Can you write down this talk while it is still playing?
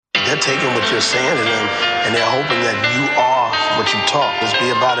they're taking what you're saying to them, and they're hoping that you are what you talk. Let's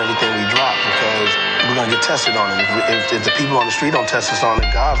be about everything we drop, because we're going to get tested on it. If the people on the street don't test us on it,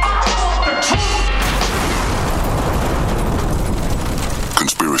 God's going to test us.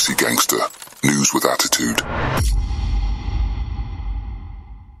 Conspiracy Gangster. News with attitude.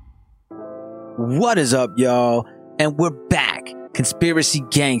 What is up, y'all? And we're back. Conspiracy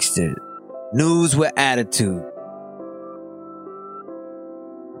Gangster. News with attitude.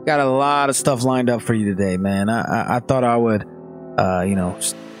 Got a lot of stuff lined up for you today, man. I thought I would,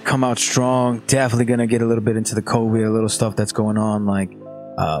 come out strong. Definitely going to get a little bit into the COVID, a little stuff that's going on.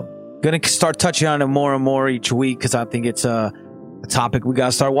 Going to start touching on it more and more each week, because I think it's a topic we got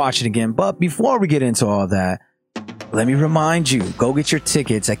to start watching again. But before we get into all that, let me remind you, go get your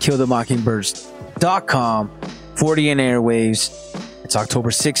tickets at killthemockingbirds.com. 40 in airwaves. It's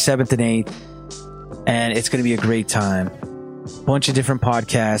October 6th, 7th, and 8th. And it's going to be a great time. Bunch of different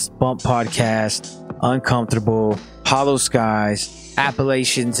podcasts. Bump Podcast, Uncomfortable, Hollow Skies,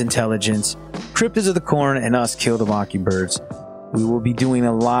 Appalachians Intelligence, Cryptids of the Corn, and us, Kill the Mockingbirds. We will be doing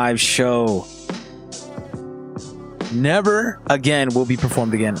a live show. Never again will be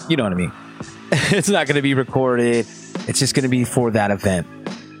performed again. You know what I mean? It's not going to be recorded. It's just going to be for that event.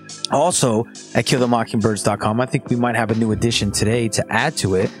 Also, at killthemockingbirds.com, I think we might have a new addition today to add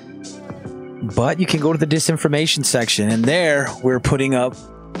to it. But you can go to the disinformation section, and there we're putting up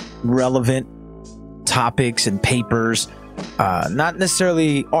relevant topics and papers. Not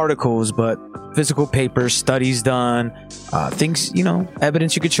necessarily articles, but physical papers, studies done, things,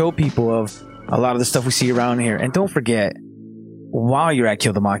 evidence you could show people of a lot of the stuff we see around here. And don't forget, while you're at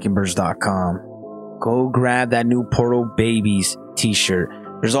killthemockingbirds.com, go grab that new Portal Babies t-shirt.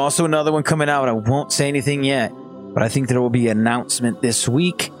 There's also another one coming out. I won't say anything yet, but I think there will be an announcement this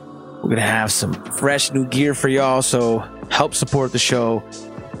week. We're going to have some fresh new gear for y'all, so help support the show.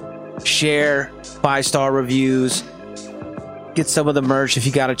 Share, 5-star reviews, get some of the merch if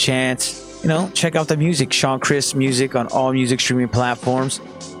you got a chance. Check out the music, Sean Chris music on all music streaming platforms.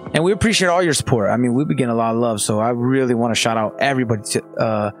 And we appreciate all your support. I mean, we've been getting a lot of love, so I really want to shout out everybody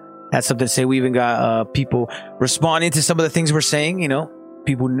had something to say. We even got people responding to some of the things we're saying.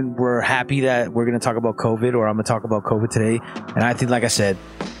 People were happy that we're going to talk about COVID, or I'm going to talk about COVID today. And I think, like I said,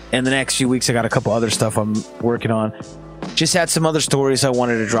 in the next few weeks, I got a couple other stuff I'm working on. Just had some other stories I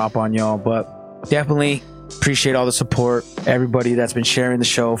wanted to drop on y'all, but definitely appreciate all the support. Everybody that's been sharing the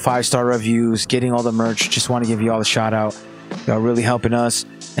show, 5-star reviews, getting all the merch. Just want to give you all a shout out. Y'all really helping us.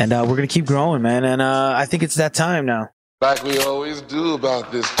 And we're going to keep growing, man. And I think it's that time now. Like we always do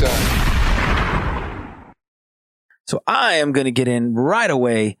about this time. So I am going to get in right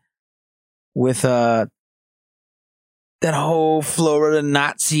away with that whole Florida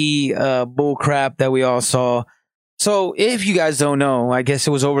Nazi bullcrap that we all saw. So if you guys don't know, I guess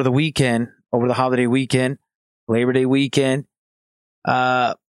it was over the weekend, over the holiday weekend, Labor Day weekend,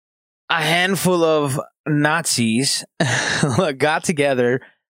 a handful of Nazis got together,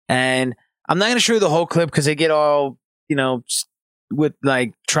 and I'm not going to show you the whole clip because they get all, with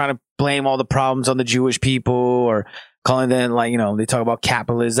trying to blame all the problems on the Jewish people, or calling them they talk about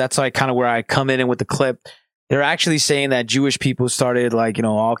capitalists. That's kind of where I come in with the clip. They're actually saying that Jewish people started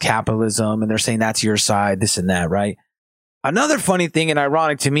all capitalism, and they're saying that's your side, this and that, right? Another funny thing and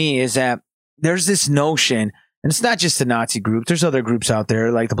ironic to me is that there's this notion, and it's not just the Nazi group. There's other groups out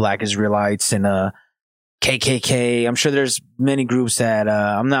there like the Black Israelites and KKK. I'm sure there's many groups that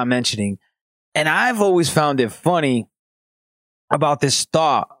I'm not mentioning. And I've always found it funny about this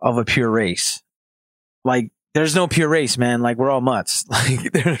thought of a pure race. There's no pure race, man. We're all mutts.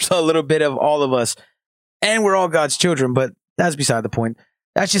 There's a little bit of all of us, and we're all God's children, but that's beside the point.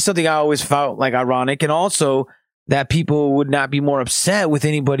 That's just something I always felt ironic. And also that people would not be more upset with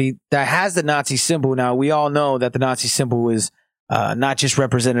anybody that has the Nazi symbol. Now, we all know that the Nazi symbol is not just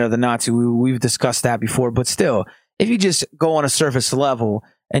representative of the Nazi. We've discussed that before, but still, if you just go on a surface level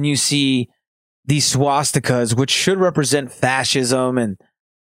and you see these swastikas, which should represent fascism and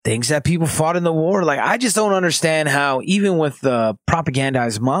things that people fought in the war, I just don't understand how, even with the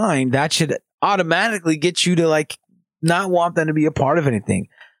propagandized mind, that should automatically get you to not want them to be a part of anything.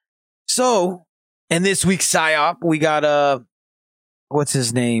 So in this week's PSYOP, we got what's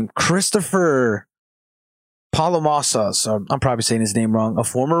his name? Christopher Palomasas. I'm probably saying his name wrong. A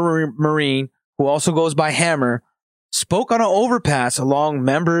former Marine who also goes by Hammer, spoke on an overpass along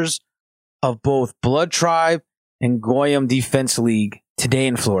members of both Blood Tribe and Goyim Defense League today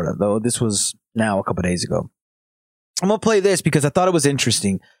in Florida, though this was now a couple days ago. I'm going to play this because I thought it was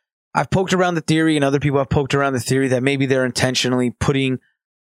interesting. I've poked around the theory, and other people have poked around the theory that maybe they're intentionally putting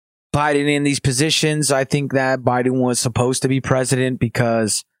Biden in these positions. I think that Biden was supposed to be president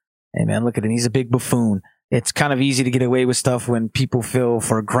because Hey, man, look at him. He's a big buffoon. It's kind of easy to get away with stuff when people feel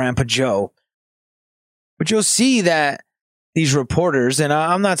for Grandpa Joe. But you'll see that these reporters, and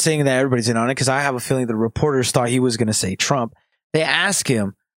I'm not saying that everybody's in on it because I have a feeling the reporters thought he was going to say Trump. They ask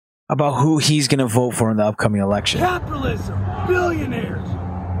him about who he's going to vote for in the upcoming election. Capitalism, billionaires.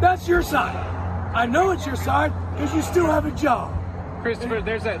 That's your side. I know it's your side because you still have a job. Christopher,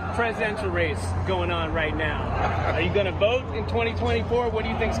 there's a presidential race going on right now. Are you going to vote in 2024? What do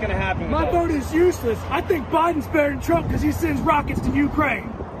you think is going to happen? My vote is useless. I think Biden's better than Trump because he sends rockets to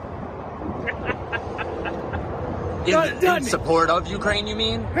Ukraine. In support of Ukraine, you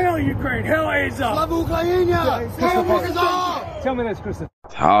mean? Hell Ukraine. Hell Azov. Slava Ukraina. Tell me this, Christopher.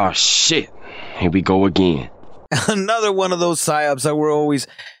 Oh, shit. Here we go again. Another one of those psyops that we're always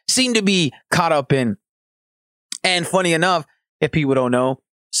seem to be caught up in. And funny enough, if people don't know,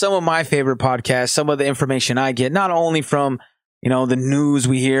 some of my favorite podcasts, some of the information I get, not only from, the news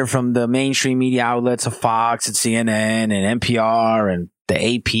we hear from the mainstream media outlets of Fox and CNN and NPR and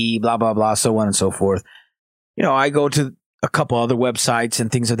the AP, blah, blah, blah, so on and so forth. I go to a couple other websites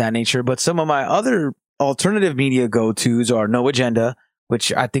and things of that nature, but some of my other alternative media go-tos are No Agenda,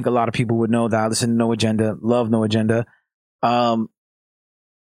 which I think a lot of people would know that I listen to No Agenda, love No Agenda.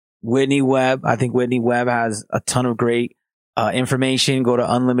 Whitney Webb, I think Whitney Webb has a ton of great information. Go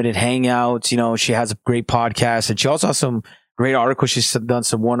to Unlimited Hangouts. She has a great podcast, and she also has some great articles. She's done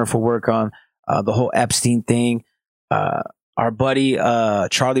some wonderful work on the whole Epstein thing. Our buddy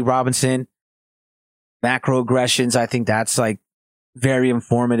Charlie Robinson, Macroaggressions. I think that's like very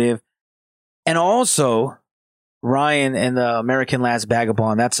informative. And also Ryan and the American Last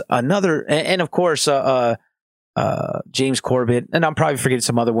Vagabond. That's another, and of course James Corbett, and I'm probably forgetting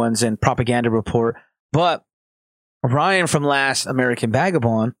some other ones, and Propaganda Report. But Ryan from Last American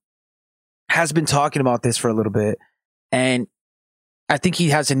Vagabond has been talking about this for a little bit, and I think he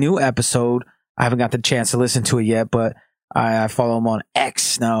has a new episode. I haven't got the chance to listen to it yet, but I follow him on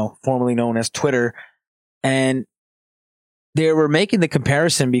X now, formerly known as Twitter. And they were making the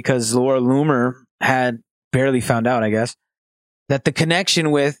comparison because Laura Loomer had barely found out, I guess, that the connection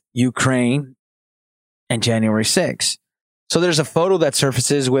with Ukraine and January 6th. So there's a photo that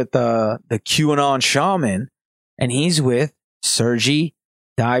surfaces with the QAnon shaman, and he's with Sergei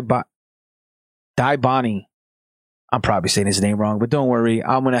Daibani. I'm probably saying his name wrong, but don't worry.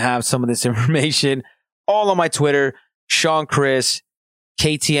 I'm going to have some of this information all on my Twitter, Sean Chris,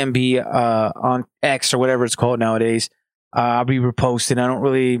 KTMB on X or whatever it's called nowadays. I'll be reposting. I don't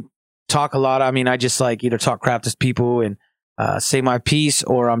really talk a lot. I mean, I just like either talk crap to people and say my piece,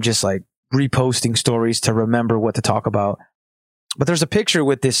 or I'm just like reposting stories to remember what to talk about. But there's a picture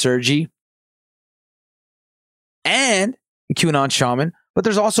with this Sergei and the QAnon shaman, but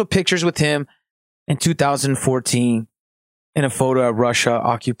there's also pictures with him in 2014 in a photo at Russia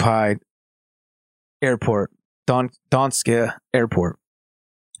occupied airport, Donetsk airport.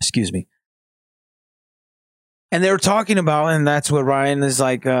 Excuse me. And they were talking about, and that's what Ryan is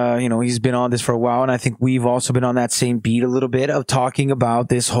like, he's been on this for a while. And I think we've also been on that same beat a little bit of talking about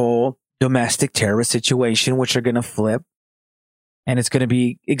this whole domestic terrorist situation, which are going to flip. And it's going to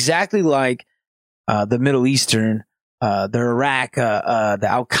be exactly like the Middle Eastern, the Iraq, the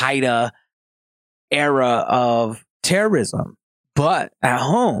Al-Qaeda era of terrorism, but at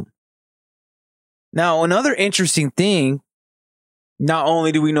home. Now, another interesting thing, not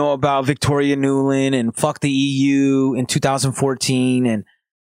only do we know about Victoria Nuland and fuck the EU in 2014 and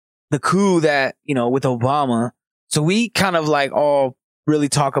the coup that, with Obama. So we kind of like all really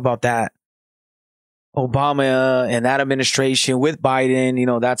talk about that. Obama and that administration with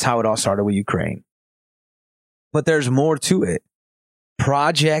Biden, that's how it all started with Ukraine. But there's more to it.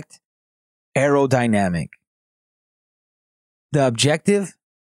 Project Aerodynamic. The objective,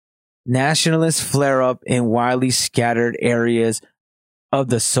 nationalist flare-up in widely scattered areas of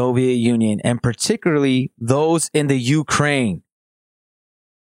the Soviet Union, and particularly those in the Ukraine.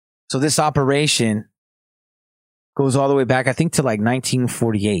 So this operation goes all the way back, I think, to like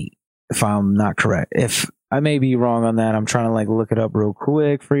 1948, if I'm not correct. If I may be wrong on that, I'm trying to like look it up real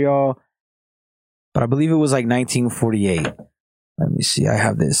quick for y'all. But I believe it was like 1948. Let me see. I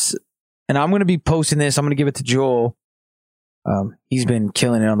have this. And I'm going to be posting this. I'm going to give it to Joel. He's been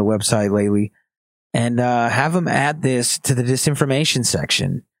killing it on the website lately. And have him add this to the disinformation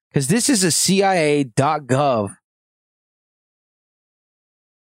section. Because this is a CIA.gov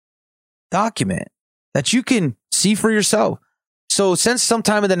document that you can see for yourself. So since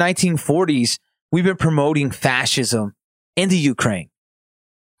sometime in the 1940s, we've been promoting fascism in the Ukraine.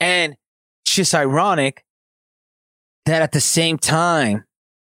 And it's just ironic that at the same time,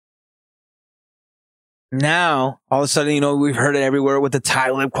 Now, all of a sudden, we've heard it everywhere with the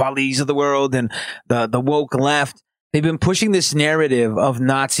Talib qualities of the world and the woke left. They've been pushing this narrative of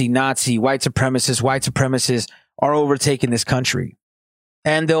Nazi, white supremacists are overtaking this country.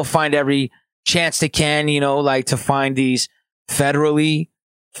 And they'll find every chance they can, like to find these federally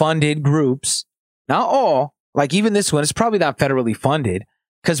funded groups. Not all, like even this one, it's probably not federally funded.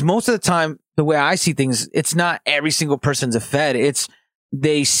 Because most of the time, the way I see things, it's not every single person's a Fed. It's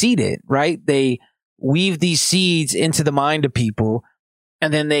they seed it, right? They weave these seeds into the mind of people,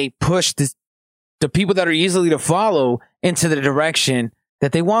 and then they push the people that are easily to follow into the direction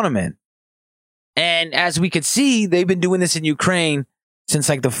that they want them in. And as we could see, they've been doing this in Ukraine since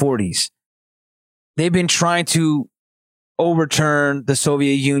like the 40s. They've been trying to overturn the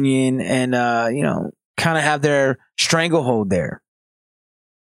Soviet Union and, kind of have their stranglehold there.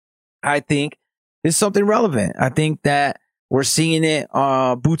 I think it's something relevant. I think that we're seeing it,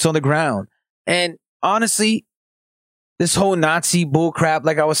 boots on the ground. And honestly, this whole Nazi bullcrap,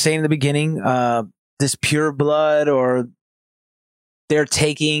 like I was saying in the beginning, this pure blood, or they're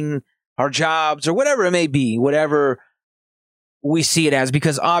taking our jobs, or whatever it may be, whatever we see it as,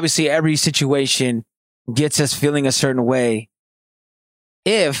 because obviously every situation gets us feeling a certain way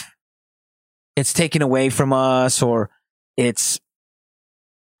if it's taken away from us or it's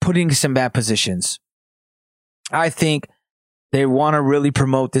putting us in bad positions. I think they want to really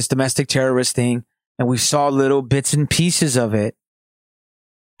promote this domestic terrorist thing, and we saw little bits and pieces of it,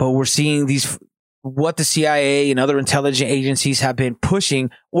 but we're seeing what the CIA and other intelligence agencies have been pushing,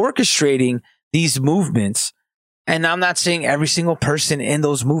 orchestrating these movements. And I'm not saying every single person in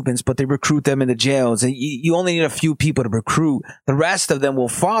those movements, but they recruit them in the jails. And you only need a few people to recruit. The rest of them will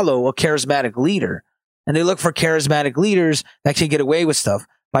follow a charismatic leader. And they look for charismatic leaders that can get away with stuff.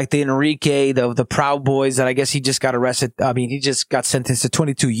 Like the Enrique, the Proud Boys that I guess he just got arrested. I mean, he just got sentenced to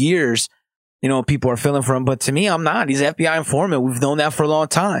 22 years. People are feeling for him. But to me, I'm not. He's an FBI informant. We've known that for a long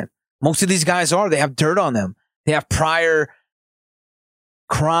time. Most of these guys they have dirt on them. They have prior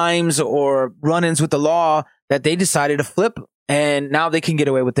crimes or run-ins with the law that they decided to flip, and now they can get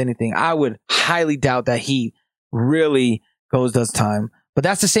away with anything. I would highly doubt that he really does time. But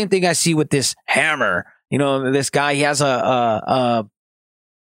that's the same thing I see with this Hammer. This guy, he has a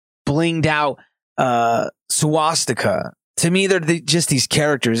blinged out swastika. To me, they're just these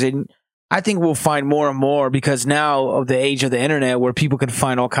characters. And I think we'll find more and more, because now of the age of the internet where people can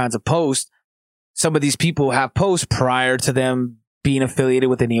find all kinds of posts, some of these people have posts prior to them being affiliated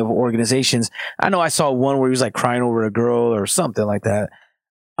with any of the organizations. I know I saw one where he was like crying over a girl or something like that.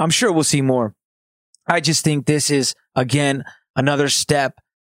 I'm sure we'll see more. I just think this is, again, another step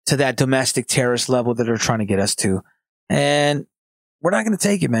to that domestic terrorist level that they're trying to get us to. And we're not going to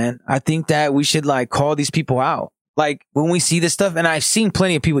take it, man. I think that we should call these people out. Like when we see this stuff, and I've seen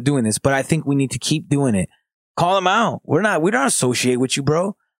plenty of people doing this, but I think we need to keep doing it. Call them out. We don't associate with you,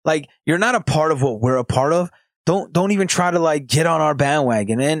 bro. Like, you're not a part of what we're a part of. Don't even try to get on our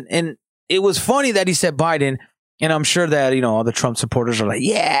bandwagon. And it was funny that he said Biden, and I'm sure that, all the Trump supporters are like,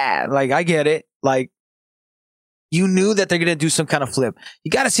 yeah, I get it. You knew that they're going to do some kind of flip.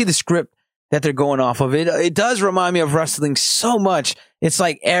 You got to see the script that they're going off of. It does remind me of wrestling so much. It's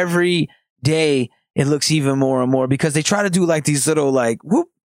like every day it looks even more and more, because they try to do these little whoop,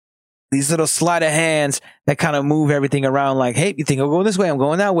 these little sleight of hands that kind of move everything around. Like, hey, you think I'm going this way? I'm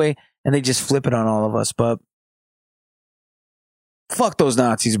going that way. And they just flip it on all of us. But fuck those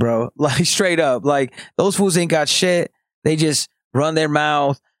Nazis, bro. Straight up. Those fools ain't got shit. They just run their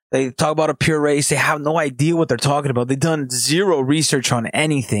mouth. They talk about a pure race. They have no idea what they're talking about. They've done zero research on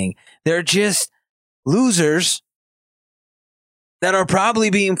anything. They're just losers that are probably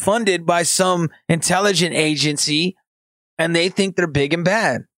being funded by some intelligent agency, and they think they're big and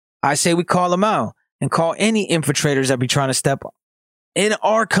bad. I say we call them out and call any infiltrators that be trying to step in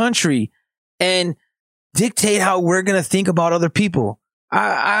our country and dictate how we're going to think about other people.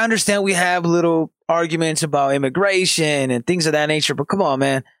 I understand we have little arguments about immigration and things of that nature, but come on,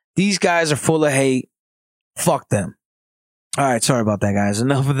 man. These guys are full of hate. Fuck them. All right. Sorry about that, guys.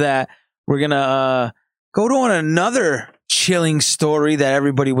 Enough of that. We're going to go to another chilling story that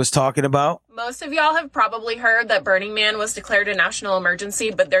everybody was talking about. Most of y'all have probably heard that Burning Man was declared a national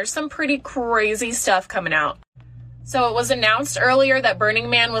emergency, but there's some pretty crazy stuff coming out. So it was announced earlier that Burning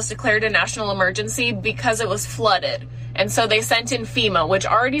Man was declared a national emergency because it was flooded. And so they sent in FEMA, which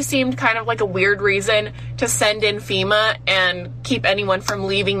already seemed kind of like a weird reason to send in FEMA and keep anyone from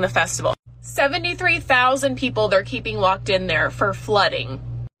leaving the festival. 73,000 people they're keeping locked in there for flooding.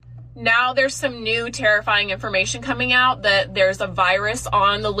 Now there's some new terrifying information coming out that there's a virus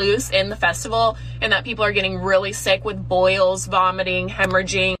on the loose in the festival, and that people are getting really sick with boils, vomiting,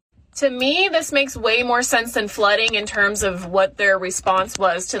 hemorrhaging. To me, this makes way more sense than flooding in terms of what their response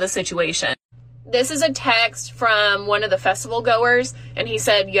was to the situation. This is a text from one of the festival goers, and he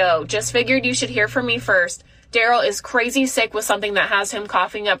said, "Yo, just figured you should hear from me first. Daryl is crazy sick with something that has him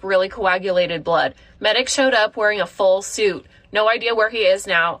coughing up really coagulated blood. Medic showed up wearing a full suit. No idea where he is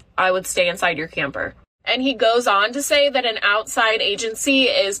now. I would stay inside your camper." And he goes on to say that an outside agency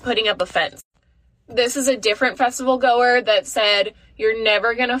is putting up a fence. This is a different festival goer that said, "You're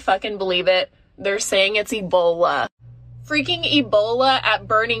never gonna fucking believe it. They're saying it's Ebola." Freaking Ebola at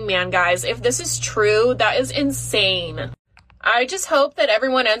Burning Man, guys. If this is true, that is insane. I just hope that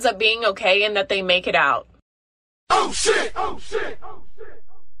everyone ends up being okay and that they make it out. Oh shit! Oh shit! Oh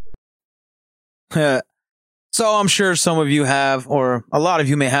shit! So I'm sure some of you have, or a lot of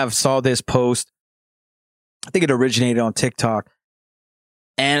you may have, saw this post. I think it originated on TikTok.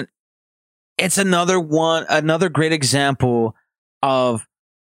 And it's another great example of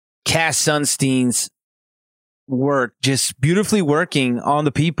Cass Sunstein's work, just beautifully working on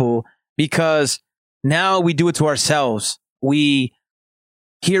the people, because now we do it to ourselves. We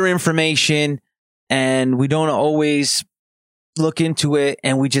hear information and we don't always look into it,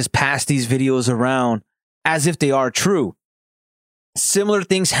 and we just pass these videos around as if they are true. Similar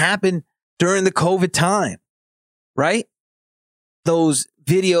things happen during the COVID time, right? Those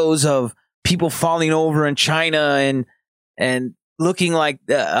videos of people falling over in China and looking like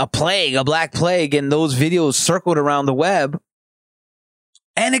a plague, a black plague, and those videos circled around the web,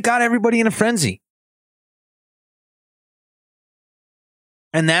 and it got everybody in a frenzy.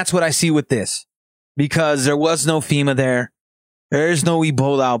 And that's what I see with this, because there was no FEMA there. There's no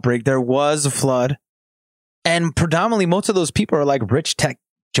Ebola outbreak. There was a flood. And predominantly, most of those people are like rich tech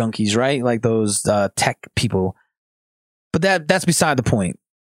junkies, right? Like those tech people. But that's beside the point.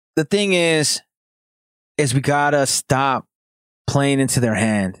 The thing is we gotta stop playing into their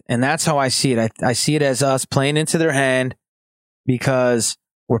hand. And that's how I see it. I see it as us playing into their hand, because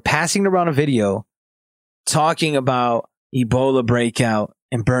we're passing around a video talking about Ebola breakout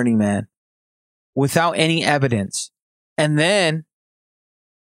in Burning Man without any evidence. And then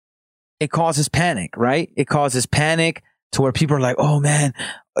it causes panic, right? It causes panic to where people are like, "Oh man,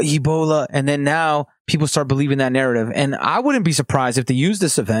 Ebola." And then now people start believing that narrative. And I wouldn't be surprised if they use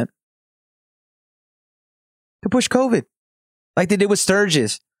this event to push COVID, like they did with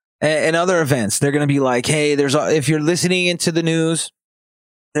Sturgis and other events. They're going to be like, "Hey, if you're listening into the news,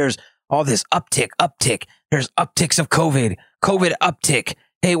 there's all this uptick. There's upticks of COVID uptick.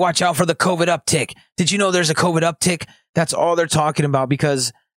 Hey, watch out for the COVID uptick. Did you know there's a COVID uptick?" That's all they're talking about,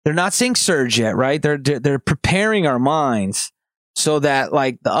 because they're not saying surge yet, right? They're preparing our minds so that,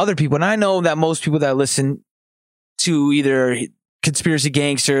 like, the other people, and I know that most people that listen to either Conspiracy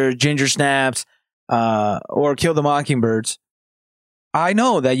Gangster, Ginger Snaps, or Kill the Mockingbirds, I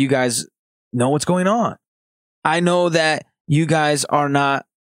know that you guys know what's going on. I know that you guys are not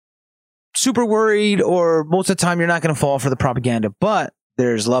super worried, or most of the time you're not going to fall for the propaganda, but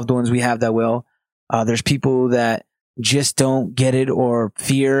there's loved ones we have that will. There's people that just don't get it, or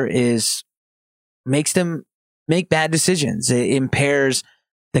fear makes them make bad decisions. It impairs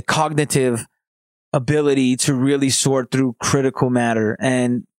the cognitive ability to really sort through critical matter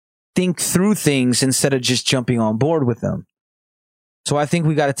and think through things instead of just jumping on board with them. So I think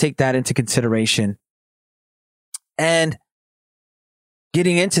we got to take that into consideration. And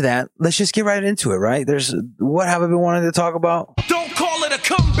getting into that, let's just get right into it, right? What have I been wanting to talk about? Don't call it a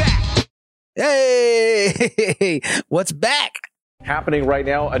comeback. Hey, what's back? Happening right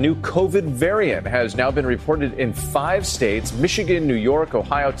now, a new COVID variant has now been reported in 5 states: Michigan, New York,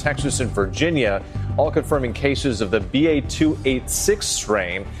 Ohio, Texas, and Virginia, all confirming cases of the BA.286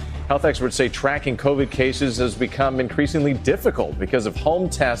 strain. Health experts say tracking COVID cases has become increasingly difficult because of home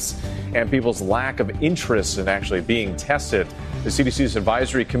tests and people's lack of interest in actually being tested. The CDC's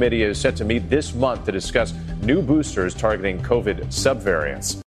advisory committee is set to meet this month to discuss new boosters targeting COVID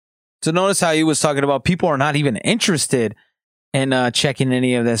subvariants. So notice how he was talking about people are not even interested in checking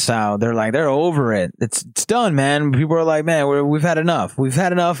any of this out. They're like, they're over it. It's done, man. People are like, man, we've had enough. We've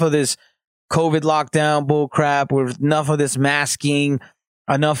had enough of this COVID lockdown bull crap. We've enough of this masking,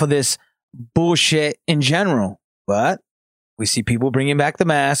 enough of this bullshit in general. But we see people bringing back the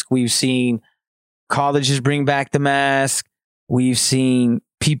mask. We've seen colleges bring back the mask. We've seen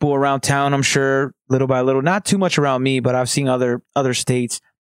people around town, I'm sure, little by little, not too much around me, but I've seen other states.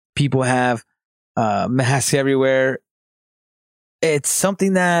 People have masks everywhere. It's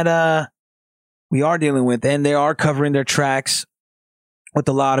something that we are dealing with, and they are covering their tracks with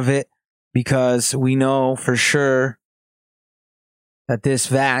a lot of it, because we know for sure that this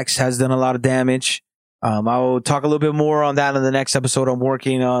vax has done a lot of damage. I'll talk a little bit more on that in the next episode. I'm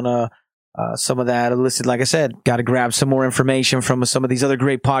working on some of that. Listen, like I said, got to grab some more information from some of these other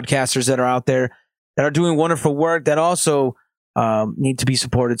great podcasters that are out there that are doing wonderful work that also need to be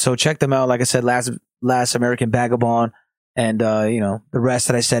supported. So check them out. Like I said, Last American Vagabond, and the rest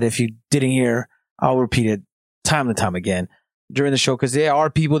that I said. If you didn't hear, I'll repeat it time and time again during the show, because they are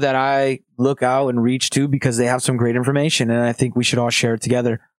people that I look out and reach to because they have some great information, and I think we should all share it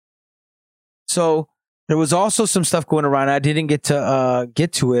together. So there was also some stuff going around. I didn't get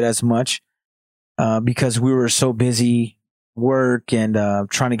to it as much because we were so busy work and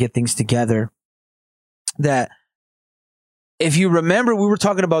trying to get things together. That if you remember, we were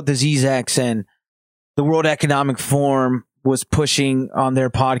talking about Disease X, and the World Economic Forum was pushing on their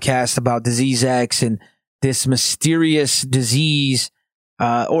podcast about Disease X and this mysterious disease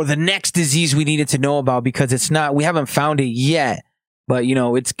or the next disease we needed to know about, because we haven't found it yet, but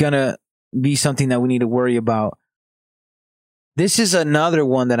it's going to be something that we need to worry about. This is another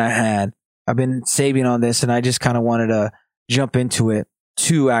one that I've been saving on this, and I just kind of wanted to jump into it.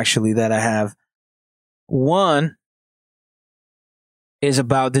 Two, actually, that I have. One is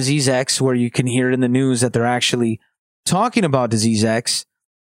about Disease X, where you can hear it in the news that they're actually talking about Disease X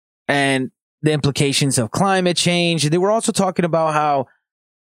and the implications of climate change. They were also talking about how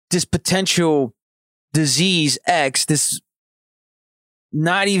this potential Disease X, this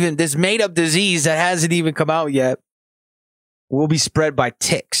made up disease that hasn't even come out yet, will be spread by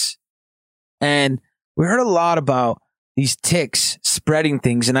ticks. And we heard a lot about these ticks spreading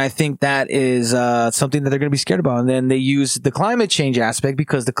things, and I think that is something that they're going to be scared about. And then they use the climate change aspect,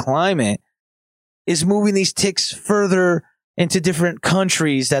 because the climate is moving these ticks further into different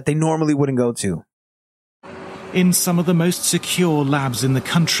countries that they normally wouldn't go to. In some of the most secure labs in the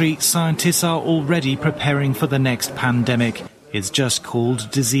country, scientists are already preparing for the next pandemic. It's just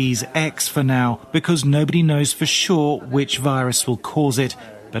called Disease X for now, because nobody knows for sure which virus will cause it.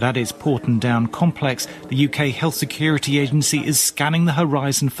 But at its Porton Down complex, the UK Health Security Agency is scanning the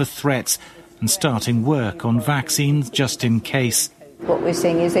horizon for threats and starting work on vaccines just in case. What we're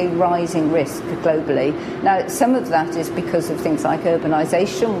seeing is a rising risk globally. Now, some of that is because of things like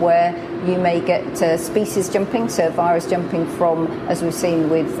urbanisation, where you may get species jumping, so virus jumping from, as we've seen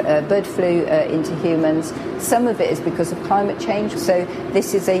with bird flu, into humans. Some of it is because of climate change. So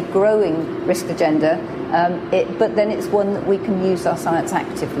this is a growing risk agenda, but then it's one that we can use our science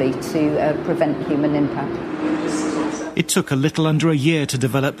actively to prevent human impact. It took a little under a year to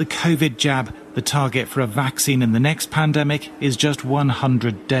develop the COVID jab. The target for a vaccine in the next pandemic is just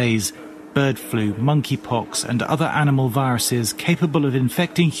 100 days. Bird flu, monkeypox and other animal viruses capable of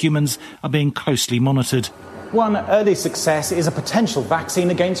infecting humans are being closely monitored. One early success is a potential vaccine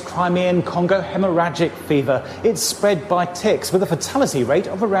against Crimean Congo hemorrhagic fever. It's spread by ticks with a fatality rate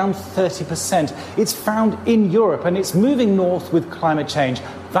of around 30%. It's found in Europe and it's moving north with climate change.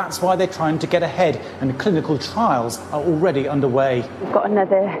 That's why they're trying to get ahead, and clinical trials are already underway. We've got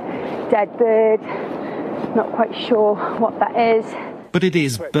another dead bird. Not quite sure what that is. But it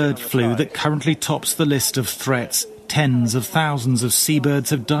is bird flu that currently tops the list of threats. Tens of thousands of seabirds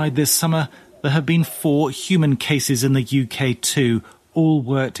have died this summer. There have been 4 human cases in the UK too. All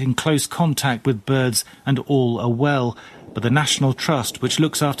worked in close contact with birds and all are well. But the National Trust, which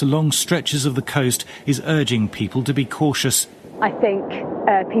looks after long stretches of the coast, is urging people to be cautious. I think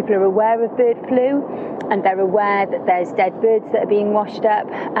people are aware of bird flu, and they're aware that there's dead birds that are being washed up.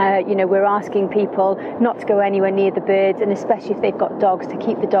 We're asking people not to go anywhere near the birds, and especially if they've got dogs, to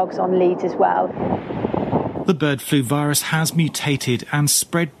keep the dogs on leads as well. The bird flu virus has mutated and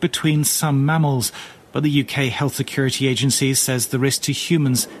spread between some mammals, but the UK Health Security Agency says the risk to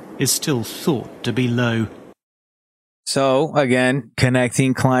humans is still thought to be low. So, again,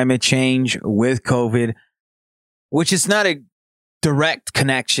 connecting climate change with COVID, which is not a direct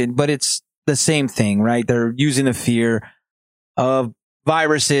connection, but it's the same thing, right? They're using the fear of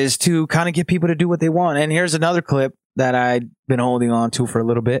viruses to kind of get people to do what they want. And here's another clip that I've been holding on to for a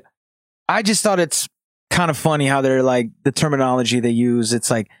little bit. I just thought it's kind of funny how they're like, the terminology they use, it's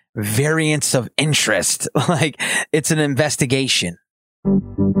like variants of interest, like it's an investigation.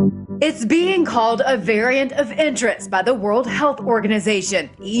 It's being called a variant of interest by the World Health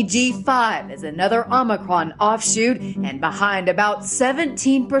Organization. EG5 is another Omicron offshoot and behind about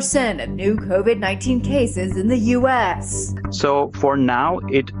 17% of new COVID-19 cases in the U.S. So for now,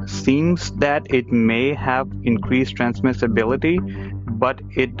 it seems that it may have increased transmissibility, but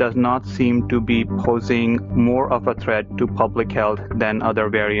it does not seem to be posing more of a threat to public health than other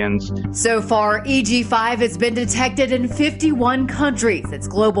variants. So far, EG5 has been detected in 51 countries, its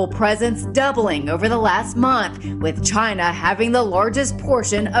global presence doubling over the last month, with China having the largest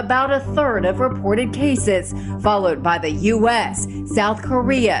portion, about a third of reported cases, followed by the US, South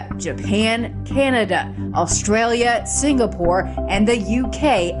Korea, Japan, Canada, Australia, Singapore, and the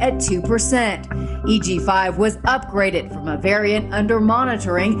UK at 2%. EG5 was upgraded from a variant under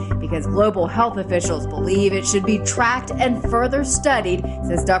monitoring because global health officials believe it should be tracked and further studied,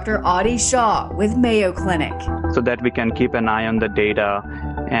 says Dr. Adi Shah with Mayo Clinic. So that we can keep an eye on the data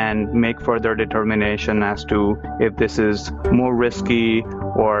and make further determination as to if this is more risky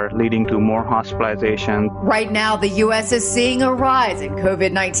or leading to more hospitalization. Right now, the U.S. is seeing a rise in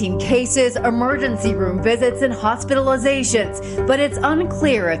COVID-19 cases, emergency room visits, and hospitalizations, but it's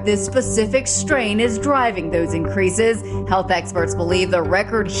unclear if this specific strain is driving those increases. Health experts believe the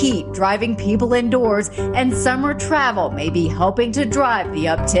record heat driving people indoors and summer travel may be helping to drive the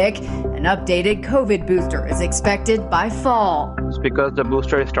uptick. An updated COVID booster is expected by fall. It's because the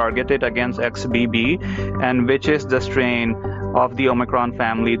booster is targeted against XBB, and which is the strain of the Omicron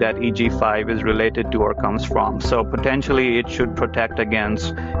family that EG5 is related to or comes from. So potentially it should protect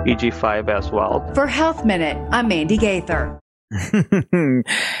against EG5 as well. For Health Minute, I'm Mandy Gaither. And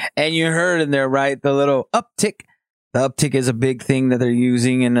you heard in there, right? The little uptick. The uptick is a big thing that they're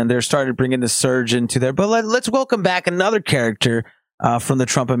using, and they're starting to bring in the surge into there. But let's welcome back another character from the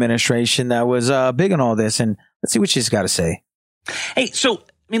Trump administration that was big on all this, and let's see what she's got to say. Hey, so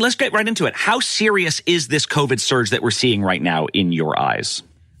let's get right into it. How serious is this COVID surge that we're seeing right now in your eyes?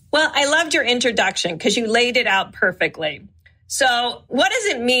 Well, I loved your introduction because you laid it out perfectly. So what does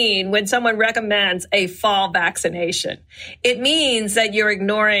it mean when someone recommends a fall vaccination? It means that you're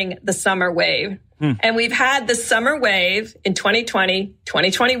ignoring the summer wave. And we've had the summer wave in 2020,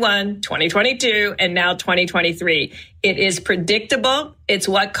 2021, 2022, and now 2023. It is predictable. It's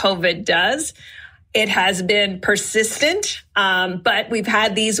what COVID does. It has been persistent, but we've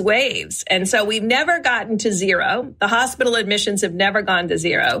had these waves. And so we've never gotten to zero. The hospital admissions have never gone to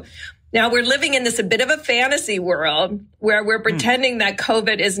zero. Now we're living in this a bit of a fantasy world where we're pretending that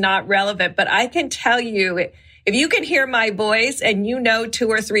COVID is not relevant. But I can tell you, if you can hear my voice and you know 2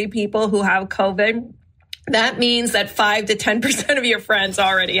 or 3 people who have COVID, that means that 5 to 10% of your friends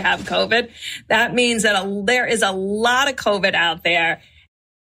already have COVID. That means that there is a lot of COVID out there.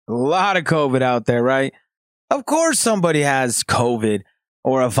 A lot of COVID out there, right? Of course somebody has COVID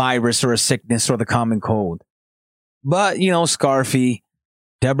or a virus or a sickness or the common cold. But, Scarfy,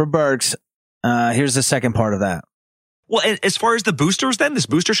 Deborah Birx, here's the second part of that. Well, as far as the boosters then, this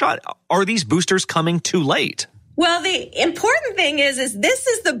booster shot, are these boosters coming too late? Well, the important thing is this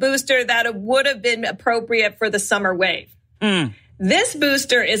is the booster that would have been appropriate for the summer wave. This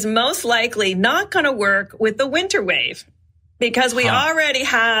booster is most likely not going to work with the winter wave because we already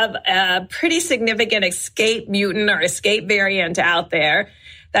have a pretty significant escape mutant or escape variant out there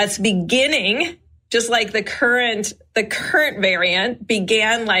that's beginning, just like the current variant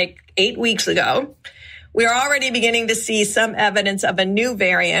began like 8 weeks ago. We're already beginning to see some evidence of a new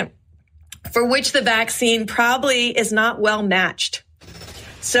variant for which the vaccine probably is not well matched.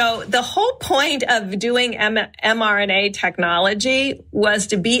 So the whole point of doing mRNA technology was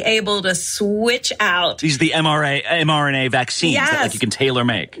to be able to switch out. These are the mRNA vaccines that you can tailor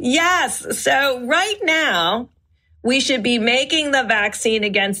make. Yes. So right now, we should be making the vaccine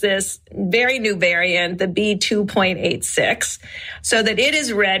against this very new variant, the B2.86, so that it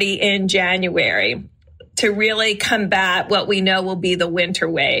is ready in January to really combat what we know will be the winter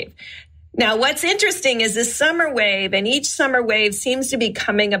wave. Now, what's interesting is this summer wave, and each summer wave seems to be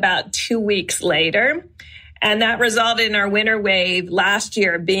coming about 2 weeks later. And that resulted in our winter wave last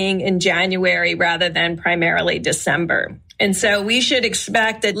year being in January rather than primarily December. And so we should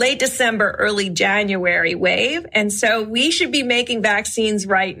expect a late December, early January wave. And so we should be making vaccines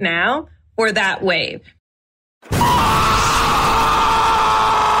right now for that wave.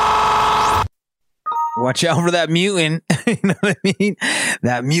 Watch out for that mutant. You know what I mean?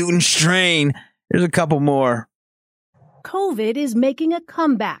 That mutant strain. There's a couple more. COVID is making a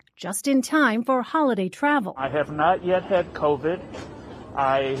comeback just in time for holiday travel. I have not yet had COVID.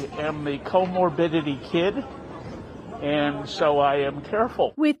 I am the comorbidity kid, and so I am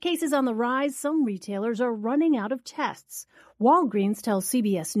careful. With cases on the rise, some retailers are running out of tests. Walgreens tells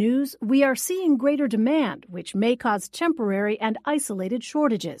CBS News, we are seeing greater demand, which may cause temporary and isolated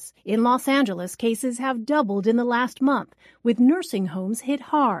shortages. In Los Angeles, cases have doubled in the last month, with nursing homes hit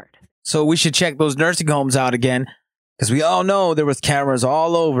hard. So we should check those nursing homes out again, because we all know there was cameras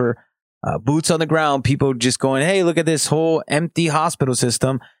all over boots on the ground, people just going, hey, look at this whole empty hospital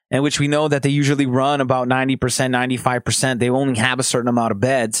system, in which we know that they usually run about 90%, 95%. They only have a certain amount of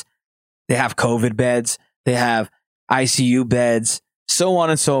beds. They have COVID beds. They have ICU beds, so on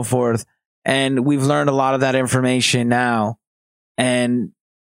and so forth. And we've learned a lot of that information now. And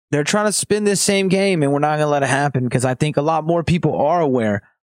they're trying to spin this same game, and we're not going to let it happen because I think a lot more people are aware.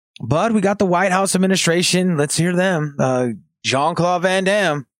 But we got the White House administration. Let's hear them. Jean-Claude Van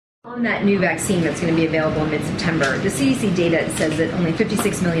Damme. On that new vaccine that's going to be available in mid-September, the CDC data says that only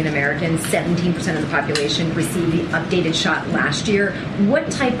 56 million Americans, 17% of the population, received the updated shot last year.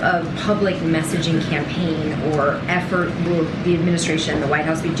 What type of public messaging campaign or effort will the administration, the White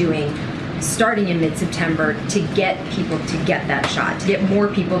House, be doing starting in mid-September to get people to get that shot, to get more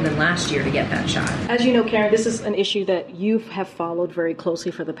people than last year to get that shot? As you know, Karen, this is an issue that you have followed very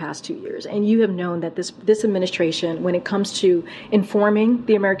closely for the past 2 years, and you have known that this administration, when it comes to informing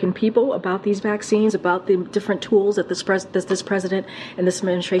the American people about these vaccines, about the different tools that this president and this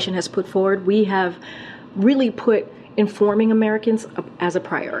administration has put forward, we have really put informing Americans as a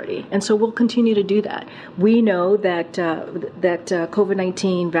priority. And so we'll continue to do that. We know that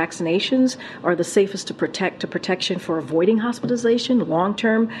COVID-19 vaccinations are the safest to protection for avoiding hospitalization,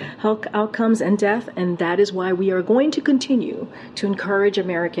 long-term health outcomes, and death. And that is why we are going to continue to encourage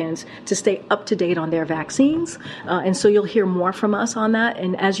Americans to stay up to date on their vaccines. And so you'll hear more from us on that.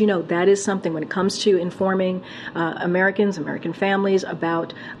 And as you know, that is something when it comes to informing Americans, American families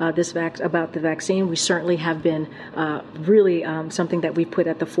about about the vaccine. We certainly have been really something that we put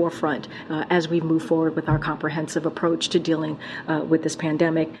at the forefront as we move forward with our comprehensive approach to dealing with this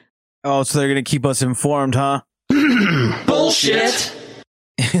pandemic. Oh, so they're going to keep us informed, huh? Bullshit.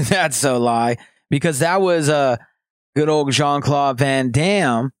 That's a lie. Because that was good old Jean-Claude Van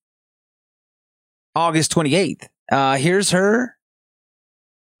Damme, August 28th. Here's her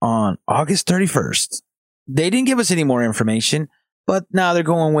on August 31st. They didn't give us any more information, but now they're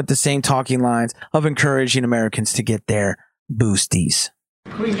going with the same talking lines of encouraging Americans to get their boosties.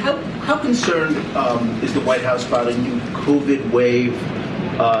 Kareem, how concerned is the White House about a new COVID wave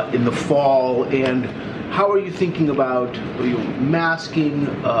in the fall? And how are you thinking about masking,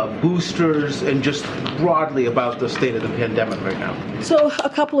 boosters, and just broadly about the state of the pandemic right now? So a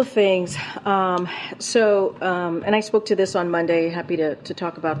couple of things. And I spoke to this on Monday. Happy to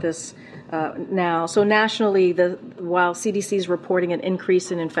talk about this now. So nationally, while CDC is reporting an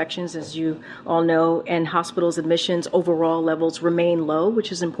increase in infections, as you all know, and hospitals admissions, overall levels remain low,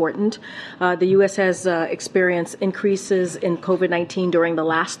 which is important. The U.S. has experienced increases in COVID-19 during the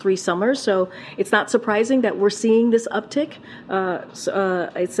last 3 summers, so it's not surprising that we're seeing this uptick.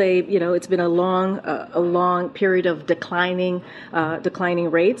 I'd say, it's been a long period of declining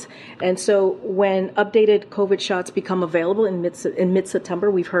rates, and so when updated COVID shots become available in mid-September,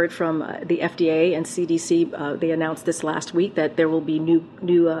 we've heard from the FDA and CDC. They announced this last week that there will be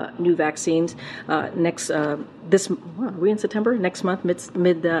new vaccines next. Are we in September? Next month,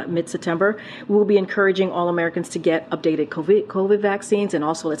 mid-September. We will be encouraging all Americans to get updated COVID vaccines, and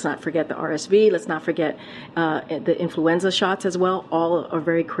also let's not forget the RSV. Let's not forget the influenza shots as well. All are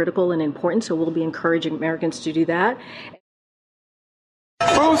very critical and important. So we'll be encouraging Americans to do that.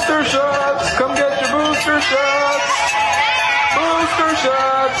 Booster shots, come get your booster shots. Booster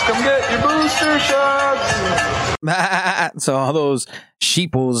shots, come get your booster shots. So all those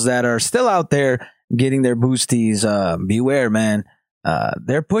sheeples that are still out there getting their boosties, beware, man.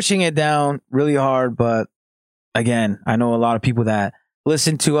 They're pushing it down really hard, but again, I know a lot of people that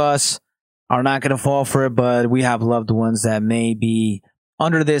listen to us are not going to fall for it, but we have loved ones that may be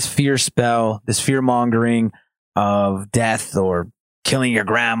under this fear spell, this fear mongering of death or killing your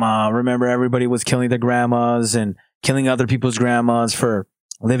grandma. Remember, everybody was killing their grandmas and killing other people's grandmas for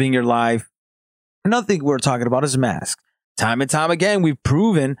living your life. Another thing we're talking about is masks. Time and time again, we've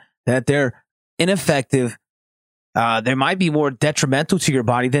proven that they're ineffective. They might be more detrimental to your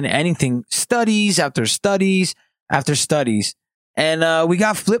body than anything. Studies after studies after studies. And we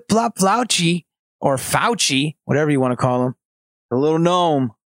got Flip-Flop Fauci, or Fauci, whatever you want to call him, the little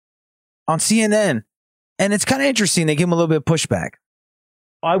gnome, on CNN. And it's kind of interesting. They give him a little bit of pushback.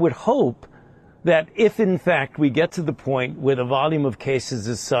 I would hope that if, in fact, we get to the point where the volume of cases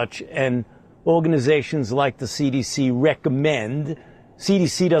is such and organizations like the CDC recommend,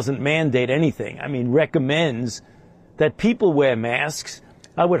 CDC doesn't mandate anything, recommends that people wear masks,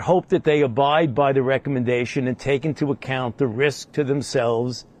 I would hope that they abide by the recommendation and take into account the risk to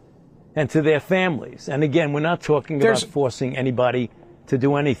themselves and to their families. And again, we're not talking about forcing anybody to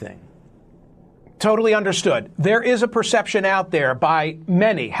do anything. Totally understood. There is a perception out there by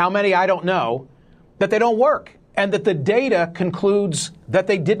many, how many I don't know, that they don't work. and that the data concludes that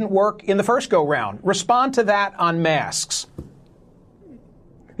they didn't work in the first go-round. Respond to that on masks.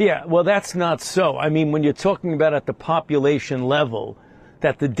 Yeah, well, that's not so. I mean, when you're talking about at the population level,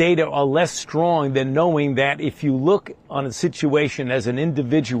 that the data are less strong than knowing that if you look on a situation as an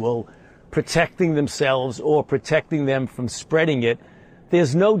individual protecting themselves or protecting them from spreading it,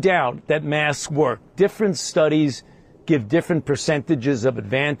 there's no doubt that masks work. Different studies give different percentages of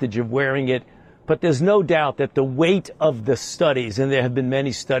advantage of wearing it, but there's no doubt that the weight of the studies, and there have been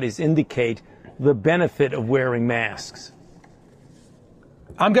many studies, indicate the benefit of wearing masks.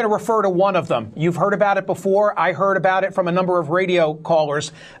 I'm going to refer to one of them. You've heard about it before. I heard about it from a number of radio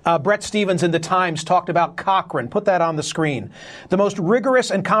callers. Brett Stevens in The Times talked about Cochrane. Put that on the screen. The most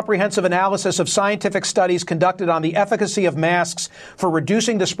rigorous and comprehensive analysis of scientific studies conducted on the efficacy of masks for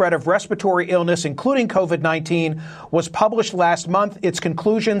reducing the spread of respiratory illness, including COVID-19, was published last month. Its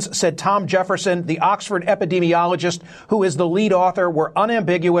conclusions, said Tom Jefferson, the Oxford epidemiologist who is the lead author, were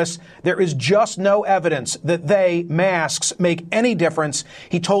unambiguous. There is just no evidence that masks, make any difference.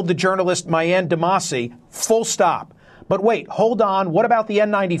 He told the journalist Mayan Damasi, full stop. But wait, hold on. What about the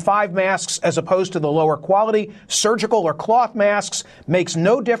N95 masks as opposed to the lower quality surgical or cloth masks? Makes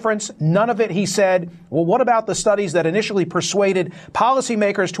no difference. None of it, he said. Well, what about the studies that initially persuaded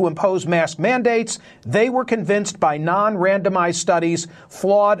policymakers to impose mask mandates? They were convinced by non-randomized studies,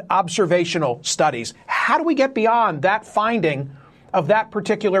 flawed observational studies. How do we get beyond that finding of that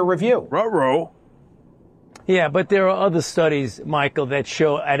particular review? Ruh-roh. Yeah, but there are other studies, Michael, that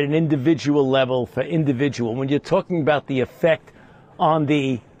show at an individual level for individual. When you're talking about the effect on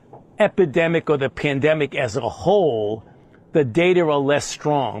the epidemic or the pandemic as a whole, the data are less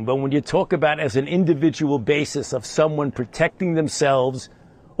strong. But when you talk about as an individual basis of someone protecting themselves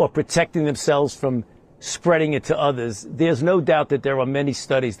or protecting themselves from spreading it to others, there's no doubt that there are many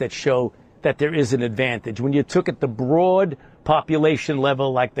studies that show that there is an advantage. When you took at the broad population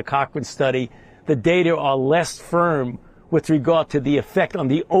level, like the Cochrane study, the data are less firm with regard to the effect on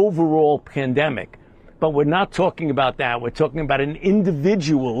the overall pandemic. But we're not talking about that. We're talking about an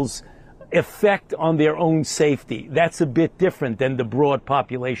individual's effect on their own safety. That's a bit different than the broad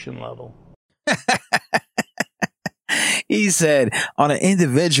population level. He said on an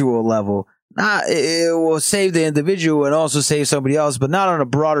individual level, it will save the individual and also save somebody else, but not on a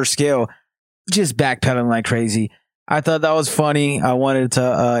broader scale. Just backpedaling like crazy. I thought that was funny. I wanted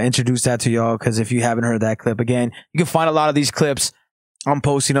to introduce that to y'all because if you haven't heard that clip, again, you can find a lot of these clips. I'm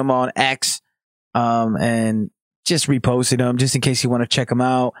posting them on X and just reposting them just in case you want to check them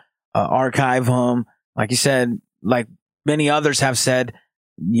out, archive them. Like you said, like many others have said,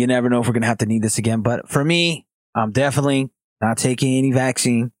 you never know if we're going to have to need this again. But for me, I'm definitely not taking any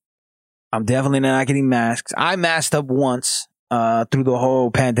vaccine. I'm definitely not getting masks. I masked up once through the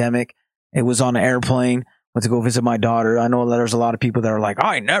whole pandemic. It was on an airplane. Went to go visit my daughter. I know there's a lot of people that are like,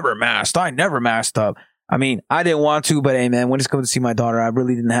 I never masked up. I mean, I didn't want to, but hey, man, when it's going to see my daughter, I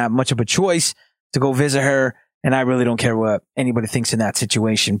really didn't have much of a choice to go visit her. And I really don't care what anybody thinks in that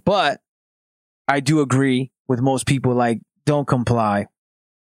situation. But I do agree with most people, like, don't comply.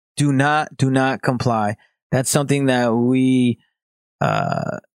 Do not comply. That's something that we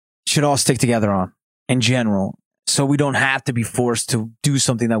should all stick together on in general. So we don't have to be forced to do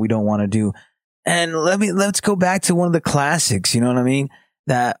something that we don't want to do. And let's go back to one of the classics, you know what I mean?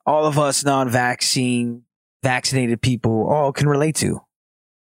 That all of us vaccinated people all can relate to.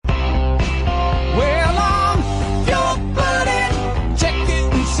 Well, I'm your buddy, check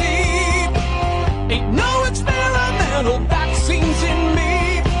it and see. Ain't no experimental vaccines in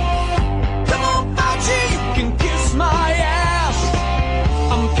me. Come on, Fauci, you can kiss my ass.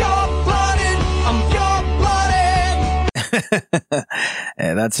 I'm pure-blooded,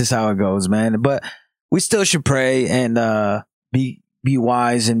 Yeah, that's just how it goes, man. But we still should pray and be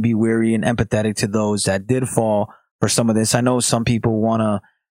wise and be wary and empathetic to those that did fall for some of this. I know some people want to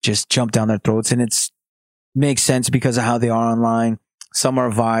just jump down their throats, and it's makes sense because of how they are online. Some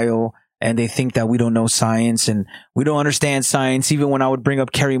are vile and they think that we don't know science and we don't understand science. Even when I would bring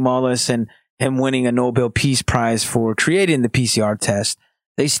up Kerry Mullis and him winning a Nobel Peace Prize for creating the PCR test,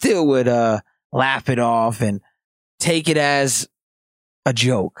 they still would laugh it off and take it as a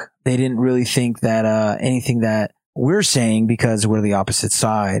joke. They didn't really think that anything that we're saying, because we're the opposite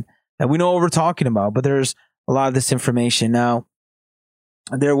side, that we know what we're talking about. But there's a lot of this information. Now,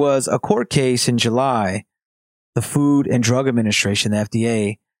 there was a court case in July. The Food and Drug Administration, the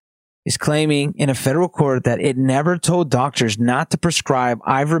FDA, is claiming in a federal court that it never told doctors not to prescribe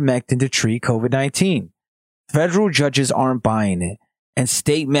ivermectin to treat COVID-19. Federal judges aren't buying it, and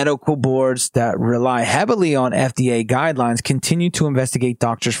state medical boards that rely heavily on FDA guidelines continue to investigate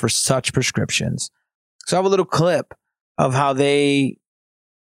doctors for such prescriptions. So I have a little clip of how they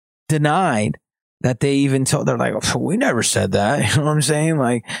denied that they even told. They're like, oh, we never said that. You know what I'm saying?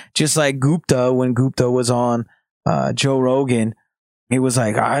 Like, just like Gupta, when Gupta was on Joe Rogan, he was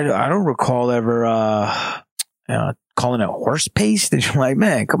like, I don't recall ever calling it horse paste. And you're like,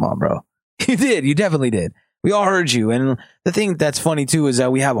 man, come on, bro. You did. You definitely did. We all heard you. And the thing that's funny, too, is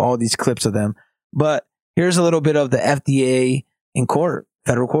that we have all these clips of them. But here's a little bit of the FDA in court,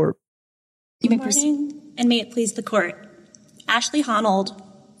 federal court. Good morning, and may it please the court. Ashley Honnold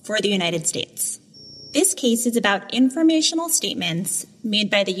for the United States. This case is about informational statements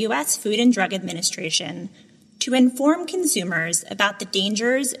made by the U.S. Food and Drug Administration to inform consumers about the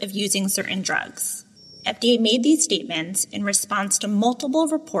dangers of using certain drugs. FDA made these statements in response to multiple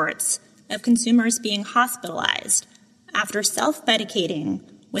reports of consumers being hospitalized after self-medicating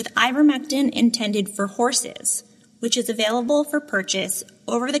with ivermectin intended for horses, which is available for purchase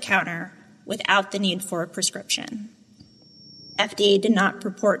over the counter without the need for a prescription. FDA did not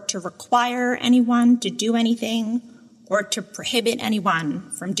purport to require anyone to do anything or to prohibit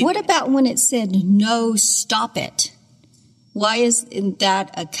anyone from doing it. What about when it said, no, stop it? Why isn't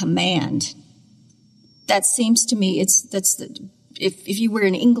that a command? That seems to me, if you were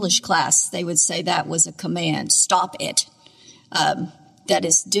in English class, they would say that was a command, stop it. That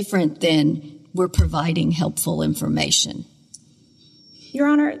is different than we're providing helpful information. Your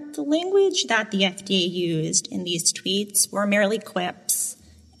Honor, the language that the FDA used in these tweets were merely quips,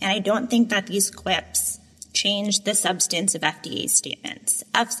 and I don't think that these quips changed the substance of FDA's statements.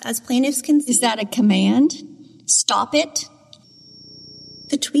 As plaintiffs can see... Is that a command? Stop it?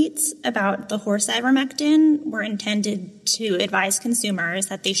 The tweets about the horse ivermectin were intended to advise consumers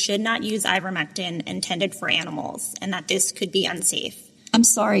that they should not use ivermectin intended for animals, and that this could be unsafe. I'm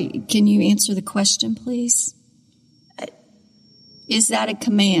sorry, can you answer the question, please? Is that a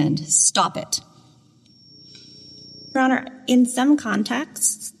command? Stop it. Your Honor, in some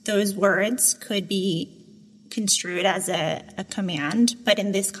contexts, those words could be construed as a command, but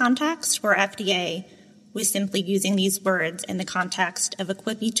in this context, where FDA was simply using these words in the context of a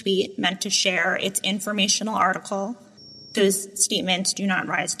quippy tweet meant to share its informational article, those statements do not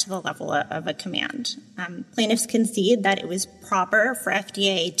rise to the level of a command. Plaintiffs concede that it was proper for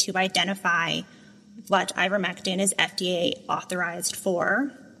FDA to identify what ivermectin is FDA authorized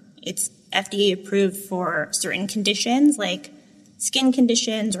for. It's FDA approved for certain conditions like skin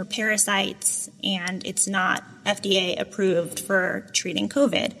conditions or parasites, and it's not FDA approved for treating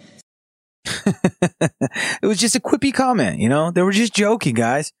COVID. It was just a quippy comment, you know? They were just joking,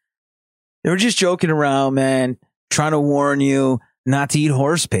 guys. They were just joking around, man, trying to warn you not to eat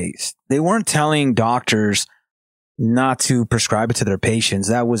horse paste. They weren't telling doctors not to prescribe it to their patients.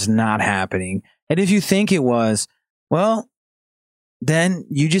 That was not happening. And if you think it was, well, then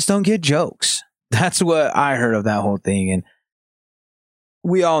you just don't get jokes. That's what I heard of that whole thing. And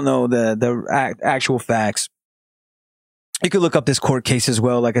we all know the actual facts. You could look up this court case as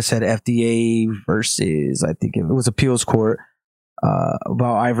well. Like I said, FDA versus, I think it was appeals court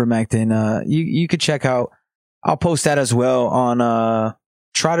about ivermectin. You could check out. I'll post that as well on,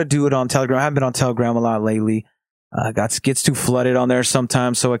 try to do it on Telegram. I haven't been on Telegram a lot lately. Gets too flooded on there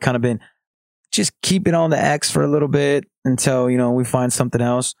sometimes. So I kind of been just keep it on the X for a little bit until, we find something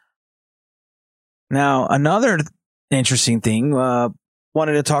else. Now, another interesting thing,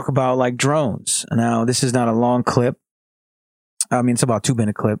 wanted to talk about like drones. Now, this is not a long clip. I mean, it's about a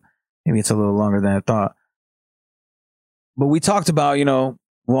 2-minute clip. Maybe it's a little longer than I thought. But we talked about,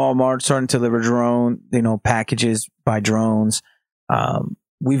 Walmart starting to deliver drone, packages by drones.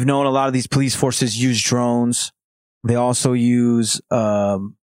 We've known a lot of these police forces use drones. They also use,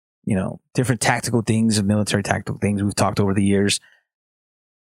 different tactical things, military tactical things we've talked over the years.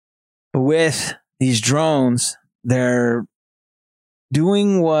 But with these drones, they're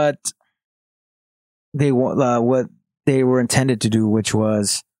doing what they were intended to do, which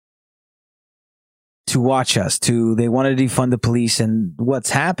was to watch us. They wanted to defund the police. And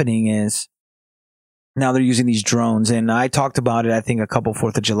what's happening is now they're using these drones. And I talked about it, I think, a couple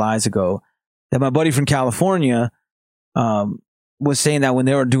 4th of Julys ago, that my buddy from California was saying that when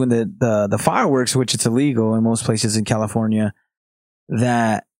they were doing the fireworks, which it's illegal in most places in California,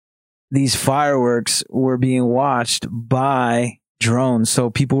 that these fireworks were being watched by drones.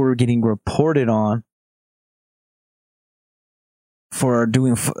 So people were getting reported on for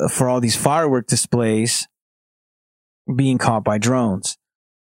all these firework displays being caught by drones.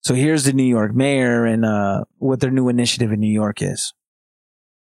 So here's the New York mayor and what their new initiative in New York is.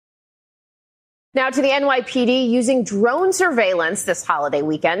 Now to the NYPD using drone surveillance this holiday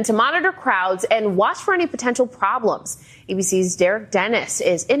weekend to monitor crowds and watch for any potential problems. ABC's Derek Dennis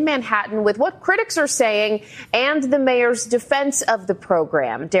is in Manhattan with what critics are saying and the mayor's defense of the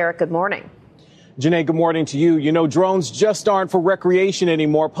program. Derek, good morning. Janae, good morning to you. You know, drones just aren't for recreation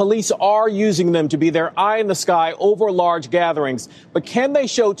anymore. Police are using them to be their eye in the sky over large gatherings. But can they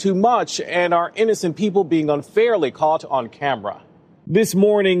show too much, and are innocent people being unfairly caught on camera? This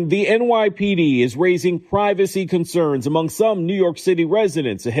morning, the NYPD is raising privacy concerns among some New York City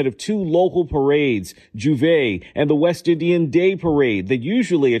residents ahead of two local parades, Juve and the West Indian Day Parade, that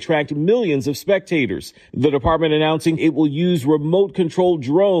usually attract millions of spectators. The department announcing it will use remote-controlled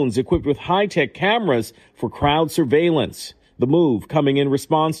drones equipped with high-tech cameras for crowd surveillance. The move coming in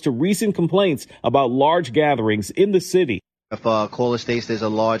response to recent complaints about large gatherings in the city. If a caller states there's a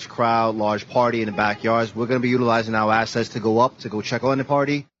large crowd, large party in the backyards, we're going to be utilizing our assets to go up, to go check on the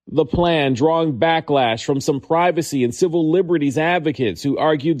party. The plan drawing backlash from some privacy and civil liberties advocates who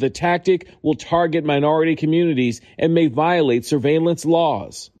argued the tactic will target minority communities and may violate surveillance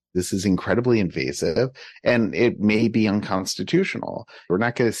laws. This is incredibly invasive, and it may be unconstitutional. We're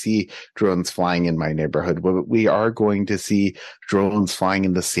not going to see drones flying in my neighborhood, but we are going to see drones flying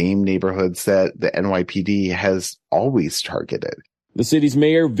in the same neighborhoods that the NYPD has always targeted. The city's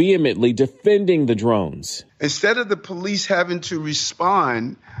mayor vehemently defending the drones. Instead of the police having to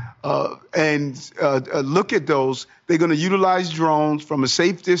respond and look at those, they're going to utilize drones from a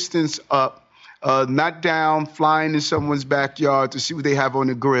safe distance up. Not down, flying in someone's backyard to see what they have on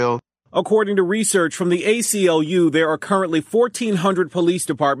the grill. According to research from the ACLU, there are currently 1,400 police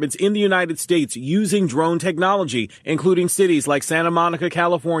departments in the United States using drone technology, including cities like Santa Monica,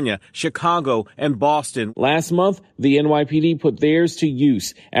 California, Chicago, and Boston. Last month, the NYPD put theirs to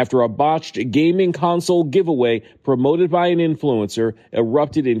use after a botched gaming console giveaway promoted by an influencer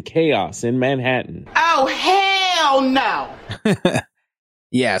erupted in chaos in Manhattan. Oh, hell no!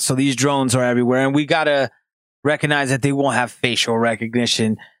 Yeah, so these drones are everywhere, and we got to recognize that they won't have facial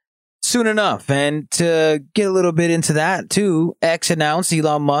recognition soon enough. And to get a little bit into that, too, X announced,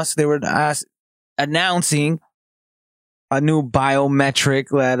 Elon Musk, they were announcing a new biometric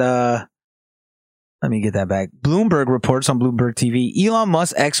that, let me get that back. Bloomberg reports on Bloomberg TV, Elon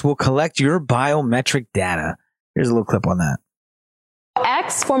Musk X will collect your biometric data. Here's a little clip on that.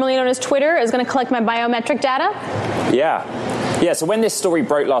 X, formerly known as Twitter, is going to collect my biometric data? Yeah, so when this story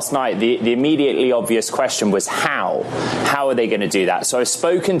broke last night, the immediately obvious question was how? How are they going to do that? So I've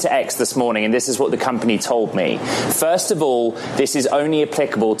spoken to X this morning, and this is what the company told me. First of all, this is only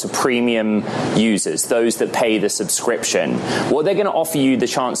applicable to premium users, those that pay the subscription. What they're going to offer you the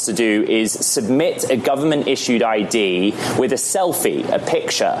chance to do is submit a government-issued ID with a selfie, a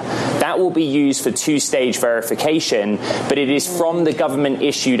picture. That will be used for two-stage verification, but it is from the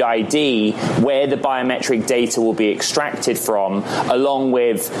government-issued ID where the biometric data will be extracted from, along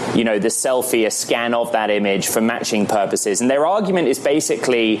with, the selfie, a scan of that image for matching purposes. And their argument is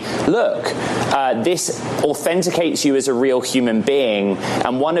basically, look, this authenticates you as a real human being.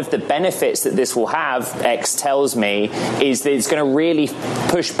 And one of the benefits that this will have, X tells me, is that it's going to really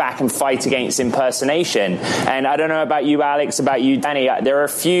push back and fight against impersonation. And I don't know about you, Alex, about you, Danny. There are a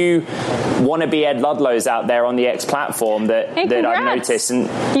few wannabe Ed Ludlows out there on the X platform that I've noticed.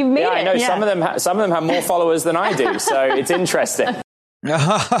 And you've made I know some of them have more followers than I do. So it's interesting.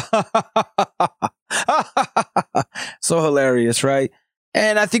 So hilarious, right?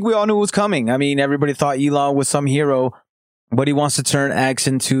 And I think we all knew it was coming. I mean, everybody thought Elon was some hero, but he wants to turn X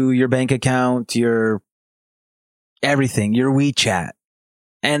into your bank account, your everything, your WeChat.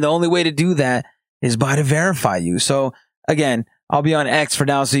 And the only way to do that is to verify you. So again, I'll be on X for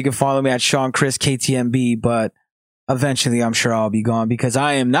now, so you can follow me at Sean Chris KTMB, but eventually I'm sure I'll be gone because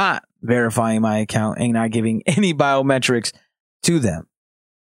I am not verifying my account and not giving any biometrics to them.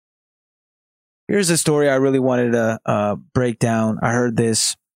 Here's a story I really wanted to break down. I heard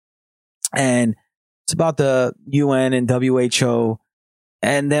this, and it's about the UN and WHO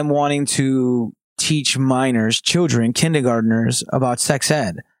and them wanting to teach minors, children, kindergartners about sex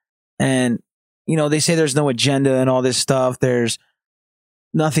ed. And, they say there's no agenda and all this stuff. There's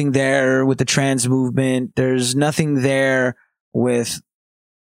nothing there with the trans movement. There's nothing there with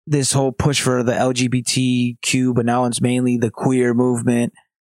this whole push for the LGBTQ, but now it's mainly the queer movement.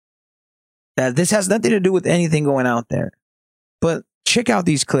 That this has nothing to do with anything going out there. But check out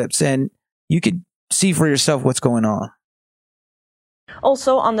these clips and you could see for yourself what's going on.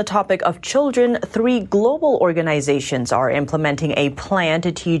 Also, on the topic of children, 3 global organizations are implementing a plan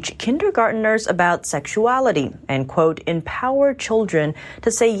to teach kindergarteners about sexuality and, quote, empower children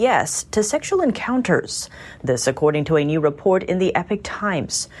to say yes to sexual encounters. This, according to a new report in the Epoch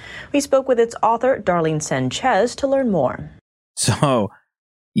Times. We spoke with its author, Darlene Sanchez, to learn more. So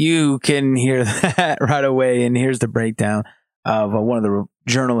you can hear that right away. And here's the breakdown of one of the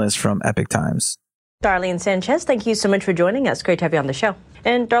journalists from Epoch Times. Darlene Sanchez, thank you so much for joining us. Great to have you on the show.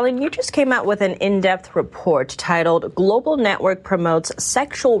 And Darlene, you just came out with an in-depth report titled Global Network Promotes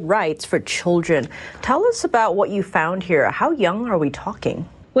Sexual Rights for Children. Tell us about what you found here. How young are we talking?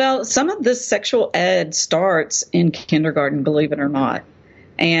 Well, some of this sexual ed starts in kindergarten, believe it or not,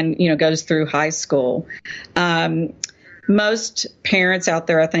 and, goes through high school. Most parents out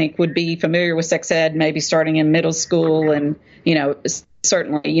there, I think, would be familiar with sex ed, maybe starting in middle school and,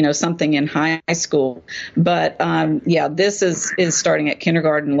 certainly, something in high school. But, this is starting at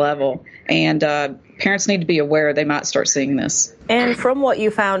kindergarten level. And parents need to be aware they might start seeing this. And from what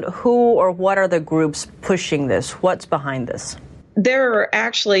you found, who or what are the groups pushing this? What's behind this? There are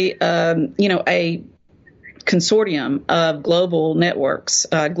actually, a consortium of global networks,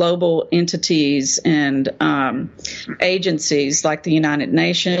 global entities and agencies like the United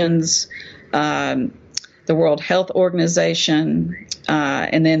Nations, the World Health Organization,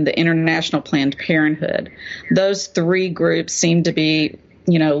 and then the International Planned Parenthood. Those 3 groups seem to be,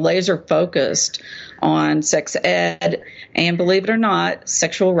 laser focused on sex ed and, believe it or not,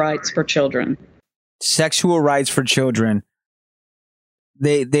 sexual rights for children. Sexual rights for children.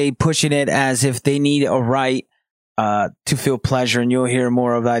 They pushing it as if they need a right to feel pleasure, and you'll hear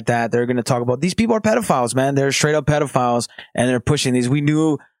more of that. They're going to talk about these people are pedophiles, man. They're straight up pedophiles, and they're pushing these. We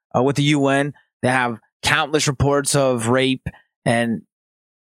knew with the UN, they have countless reports of rape and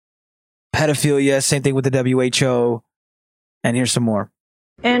pedophilia. Same thing with the WHO. And here's some more.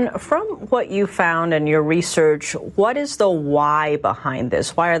 And from what you found in your research, what is the why behind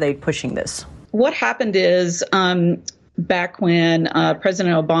this? Why are they pushing this? What happened is back when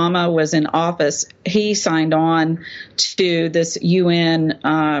President Obama was in office, he signed on to this UN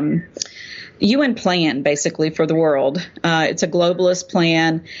plan, basically, for the world. It's a globalist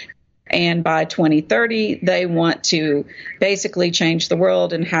plan. And by 2030, they want to basically change the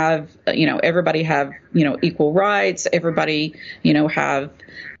world and have, everybody have, equal rights, everybody, have,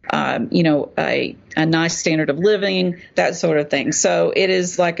 a nice standard of living, that sort of thing. So it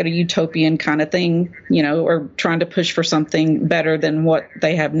is like a utopian kind of thing, or trying to push for something better than what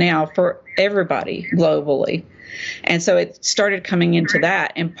they have now for everybody globally. And so it started coming into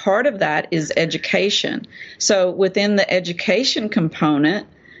that. And part of that is education. So within the education component,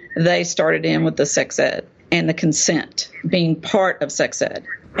 they started in with the sex ed and the consent being part of sex ed.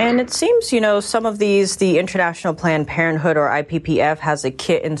 And it seems, some of these, the International Planned Parenthood or IPPF has a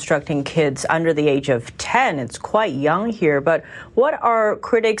kit instructing kids under the age of 10. It's quite young here. But what are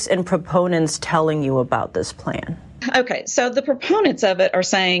critics and proponents telling you about this plan? Okay, so the proponents of it are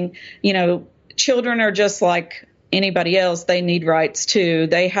saying, children are just like anybody else. They need rights too.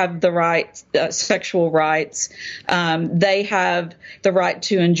 They have the right, sexual rights. They have the right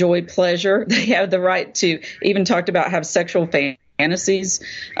to enjoy pleasure. They have the right to, even talked about, have sexual fantasies.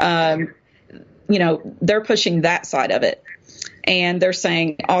 They're pushing that side of it. And they're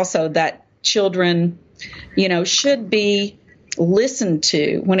saying also that children, should be listened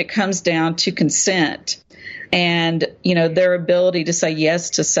to when it comes down to consent. And, their ability to say yes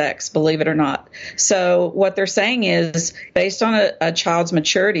to sex, believe it or not. So what they're saying is, based on a child's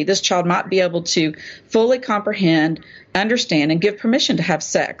maturity, this child might be able to fully comprehend, understand, and give permission to have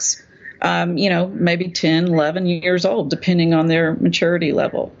sex, maybe 10, 11 years old, depending on their maturity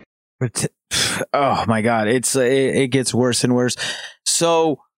level. Oh, my God. It gets worse and worse.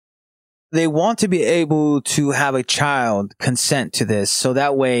 So they want to be able to have a child consent to this. So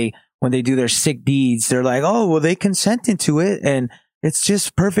that way, when they do their sick deeds, they're like, oh, well, they consented to it and it's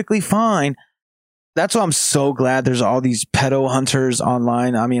just perfectly fine. That's why I'm so glad there's all these pedo hunters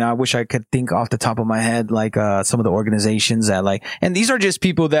online. I mean, I wish I could think off the top of my head, like some of the organizations that and these are just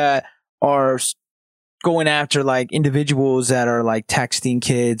people that are going after individuals that are texting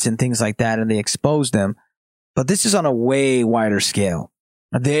kids and things like that, and they expose them. But this is on a way wider scale.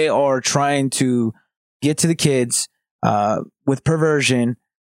 They are trying to get to the kids with perversion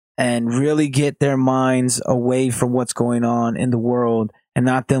and really get their minds away from what's going on in the world and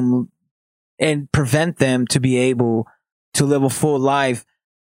prevent them to be able to live a full life,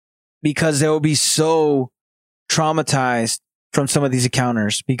 because they will be so traumatized from some of these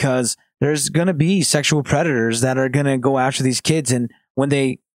encounters, because there's going to be sexual predators that are going to go after these kids. And when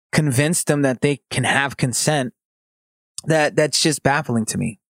they convince them that they can have consent, that's just baffling to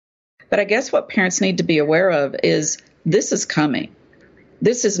me. But I guess what parents need to be aware of is this is coming.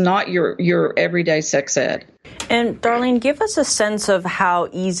 This is not your everyday sex ed. And Darlene, give us a sense of how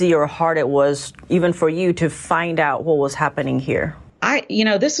easy or hard it was even for you to find out what was happening here.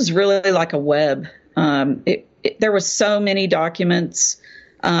 This is really like a web. There was so many documents.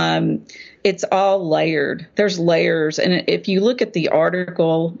 It's all layered. There's layers. And if you look at the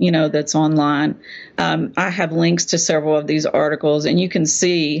article, that's online, I have links to several of these articles, and you can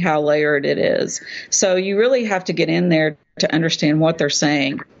see how layered it is. So you really have to get in there to understand what they're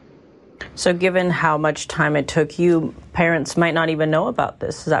saying. So given how much time it took you, parents might not even know about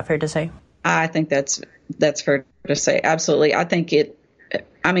this. Is that fair to say? I think that's fair to say. Absolutely. I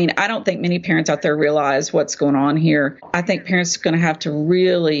don't think many parents out there realize what's going on here. I think parents are going to have to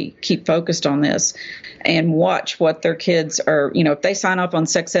really keep focused on this and watch what their kids are, if they sign up on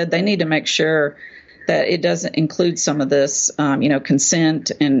sex ed, they need to make sure that it doesn't include some of this,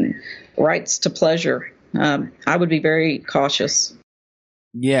 consent and rights to pleasure. I would be very cautious.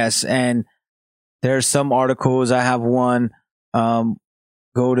 Yes, and there's some articles. I have one. Go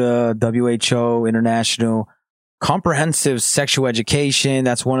to WHO International Comprehensive Sexual Education.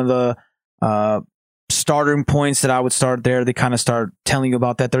 That's one of the starting points that I would start there. They kind of start telling you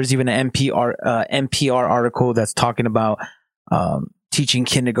about that. There's even an NPR article that's talking about teaching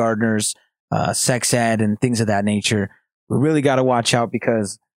kindergartners sex ed and things of that nature. We really got to watch out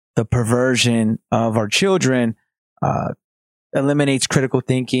because the perversion of our children eliminates critical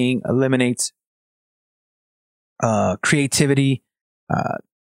thinking, eliminates creativity.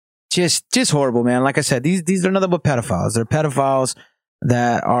 Just horrible, man. Like I said, these are nothing but pedophiles. They're pedophiles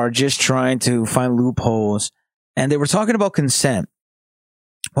that are just trying to find loopholes. And they were talking about consent.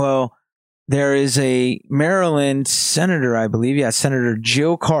 Well, there is a Maryland senator, I believe, Senator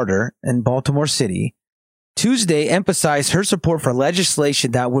Jill Carter in Baltimore City, Tuesday emphasized her support for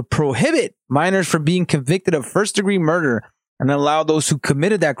legislation that would prohibit minors from being convicted of first-degree murder and allow those who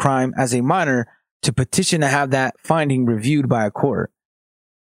committed that crime as a minor to petition to have that finding reviewed by a court.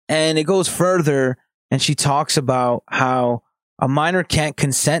 And it goes further, and she talks about how a minor can't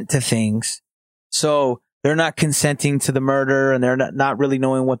consent to things. So they're not consenting to the murder, and they're not really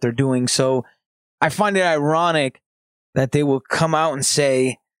knowing what they're doing. So I find it ironic that they will come out and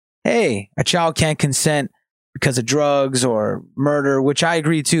say, hey, a child can't consent because of drugs or murder, which I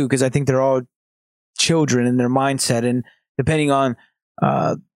agree too, because I think they're all children in their mindset. And depending on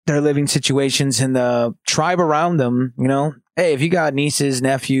their living situations and the tribe around them, hey, if you got nieces,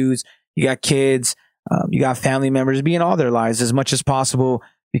 nephews, you got kids, you got family members, be in all their lives as much as possible,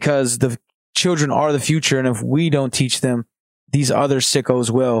 because the children are the future. And if we don't teach them, these other sickos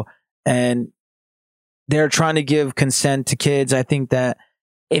will. And they're trying to give consent to kids. I think that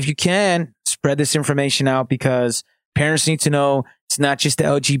if you can, spread this information out, because parents need to know it's not just the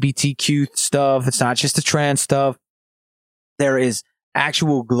LGBTQ stuff. It's not just the trans stuff. There is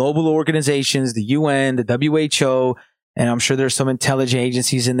actual global organizations, the UN, the WHO, and I'm sure there's some intelligence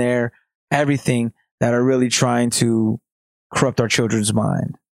agencies in there, everything, that are really trying to corrupt our children's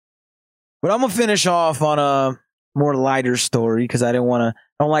mind. But I'm going to finish off on a more lighter story, because I don't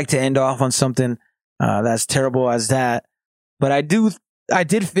like to end off on something that's terrible as that. But I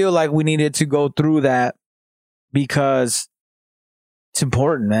did feel like we needed to go through that, because it's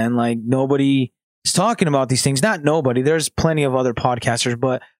important, man. Like, nobody is talking about these things. Not nobody. There's plenty of other podcasters,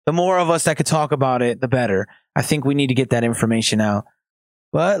 but the more of us that could talk about it, the better. I think we need to get that information out.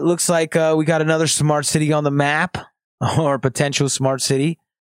 But looks like we got another smart city on the map, or potential smart city,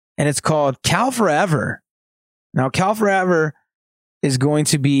 and it's called Cal Forever. Now, Cal Forever is going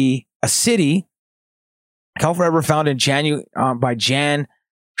to be a city. Cal Forever, founded by Jan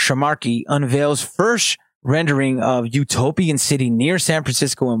Shamarky, unveils first rendering of utopian city near San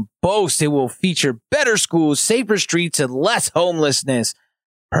Francisco and boasts it will feature better schools, safer streets, and less homelessness.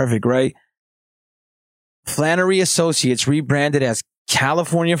 Perfect, right? Flannery Associates rebranded as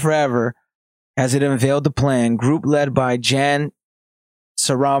California Forever as it unveiled the plan. Group led by Jan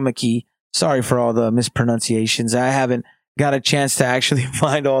Shamarky. Sorry for all the mispronunciations. I haven't got a chance to actually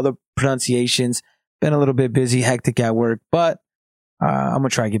find all the pronunciations. Been a little bit busy, hectic at work, but I'm going to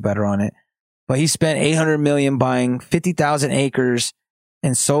try to get better on it. But he spent $800 million buying 50,000 acres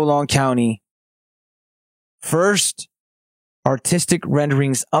in Solon County. First artistic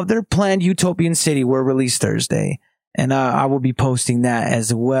renderings of their planned utopian city were released Thursday. And I will be posting that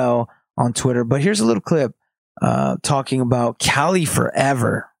as well on Twitter. But here's a little clip talking about Cali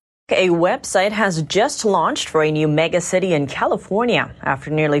Forever. A website has just launched for a new megacity in California.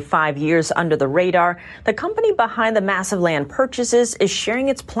 After nearly 5 years under the radar, the company behind the massive land purchases is sharing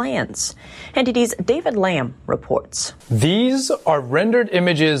its plans. NTD's David Lamb reports. These are rendered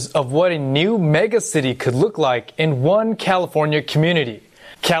images of what a new megacity could look like in one California community.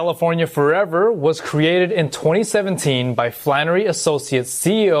 California Forever was created in 2017 by Flannery Associates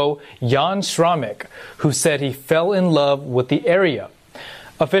CEO Jan Schramek, who said he fell in love with the area.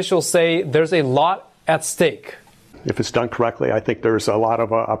 Officials say there's a lot at stake. If it's done correctly, I think there's a lot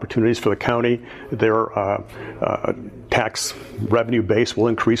of opportunities for the county. Their tax revenue base will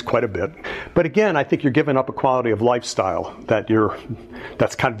increase quite a bit. But again, I think you're giving up a quality of lifestyle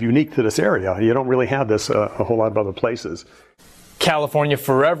that's kind of unique to this area. You don't really have this a whole lot of other places. California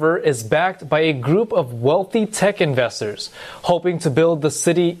Forever is backed by a group of wealthy tech investors hoping to build the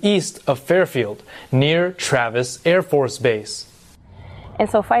city east of Fairfield, near Travis Air Force Base. And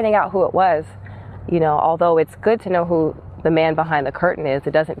so finding out who it was, although it's good to know who the man behind the curtain is,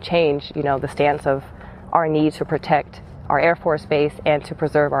 it doesn't change, the stance of our need to protect our Air Force Base and to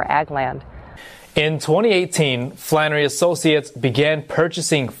preserve our ag land. In 2018, Flannery Associates began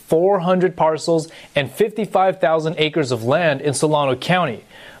purchasing 400 parcels and 55,000 acres of land in Solano County.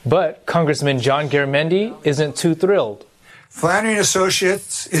 But Congressman John Garamendi isn't too thrilled. Flannery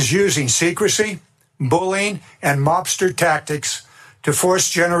Associates is using secrecy, bullying, and mobster tactics to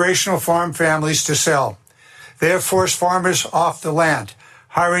force generational farm families to sell. They have forced farmers off the land,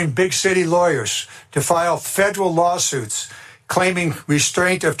 hiring big city lawyers to file federal lawsuits claiming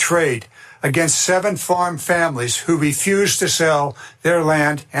restraint of trade against 7 farm families who refuse to sell their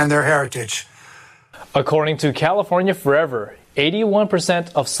land and their heritage. According to California Forever,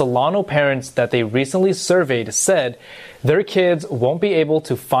 81% of Solano parents that they recently surveyed said their kids won't be able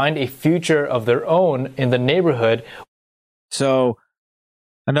to find a future of their own in the neighborhood. So,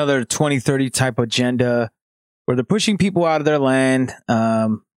 another 2030 type agenda where they're pushing people out of their land,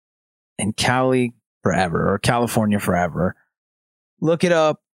 in Cali Forever or California Forever. Look it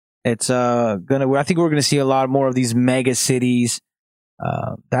up. It's I think we're gonna see a lot more of these mega cities.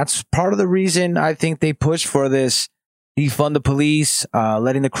 That's part of the reason I think they push for this defund the police,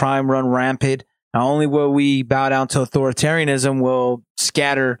 letting the crime run rampant. Not only will we bow down to authoritarianism, we'll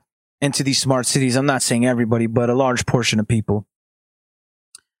scatter into these smart cities. I'm not saying everybody, but a large portion of people.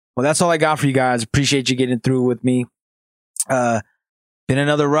 Well, that's all I got for you guys. Appreciate you getting through with me. Been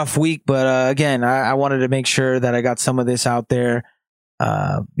another rough week, but again, I wanted to make sure that I got some of this out there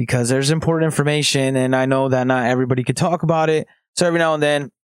because there's important information, and I know that not everybody could talk about it. So every now and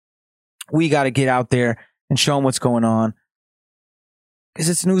then, we got to get out there and show them what's going on. Because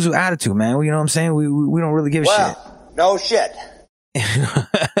it's news with attitude, man. You know what I'm saying? We don't really give a shit. No shit.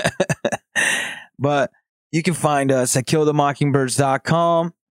 But you can find us at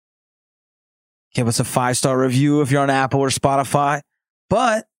killthemockingbirds.com. Give us a 5-star review if you're on Apple or Spotify.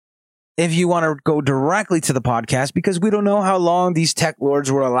 But if you want to go directly to the podcast, because we don't know how long these tech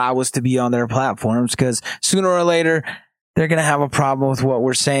lords will allow us to be on their platforms, because sooner or later, they're going to have a problem with what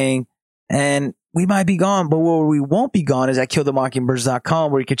we're saying, and we might be gone. But where we won't be gone is at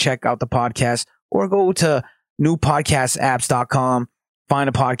killthemockingbirds.com, where you can check out the podcast, or go to newpodcastapps.com, find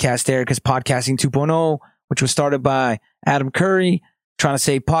a podcast there, because Podcasting 2.0, which was started by Adam Curry, trying to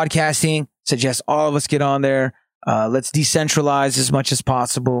save podcasting, suggest all of us get on there. Let's decentralize as much as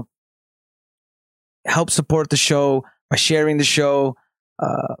possible. Help support the show by sharing the show.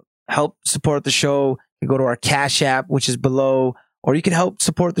 Help support the show. You go to our Cash App, which is below, or you can help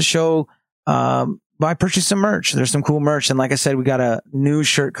support the show by purchasing merch. There's some cool merch. And like I said, we got a new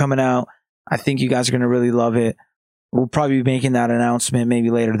shirt coming out. I think you guys are going to really love it. We'll probably be making that announcement maybe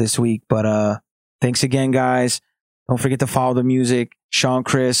later this week. But thanks again, guys. Don't forget to follow the music, Sean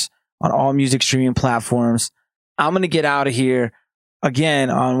Chris, on all music streaming platforms. I'm going to get out of here again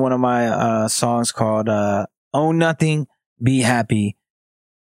on one of my songs called Own Nothing, Be Happy.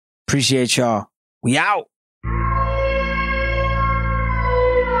 Appreciate y'all. We out.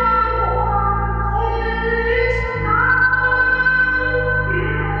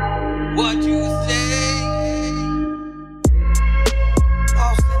 What you say?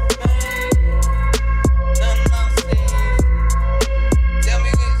 Tell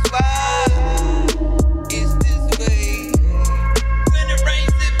me this why is this way? When it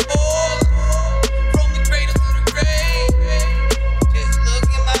rains, it pours from the cradle to the grave. Just look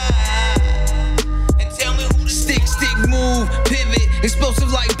in my eyes and tell me who the stick move, pivot,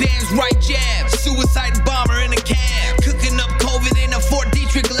 explosive like bands, right jab, suicide bomber in a cab, cooking up COVID in a Fort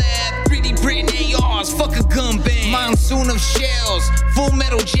Detrick lab, 3D printing ARs, fuck a gun band, monsoon of shells, full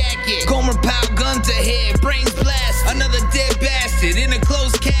metal jacket, Gomer Powell gun to head, brains blast, another dead bastard in a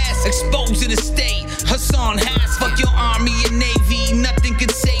closed cast, exposed to the state. Hassan has, fuck your army and navy, nothing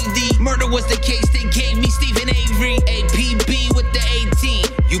could save thee. Murder was the case they gave me, Stephen Avery. APB with the 18.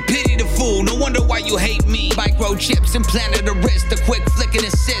 You pity the fool, no wonder why you hate me. Microchips implanted a wrist, a quick flick and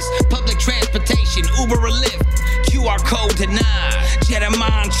assist. Public transportation, Uber or Lyft. QR code denied. Jedi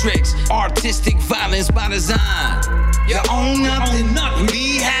mind tricks, artistic violence by design. You own nothing,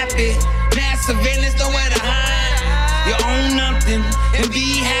 be happy. Mass surveillance, nowhere to hide. You own nothing and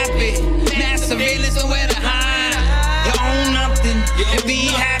be happy. Mass surveillance, nowhere to hide. You own nothing and be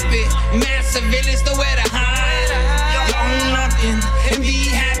happy. Mass surveillance, nowhere to hide. You own nothing and be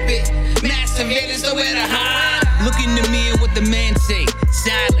happy. Mass surveillance, nowhere to hide. Look in the mirror what the man say.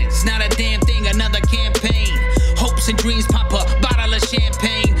 Silence, not a damn thing, another campaign. Hopes and dreams pop up, bottle of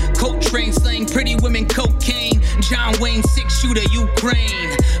champagne. Coke train slang, pretty women, cocaine. John Wayne, 6-shooter,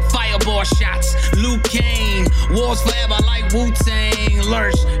 Ukraine. Fireball shots, Luke Kane. Wars forever like Wu-Tang.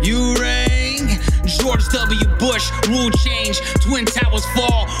 Lurch, you reign. George W. Bush, rule change. Twin towers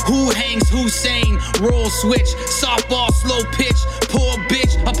fall, who hangs Hussein? Roll switch, softball, slow pitch. Poor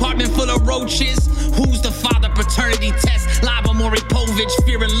bitch, apartment full of roaches. Who's the father? Paternity test. Lava Maury Povich,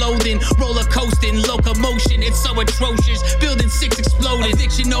 fear and loathing. Roller coasting, locomotion, it's so atrocious. Building 6 exploded.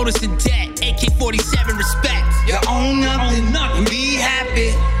 Eviction notice and debt. AK-47 respect. You own nothing, be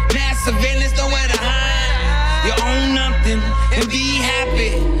happy. Mass surveillance, nowhere to hide. You own nothing and be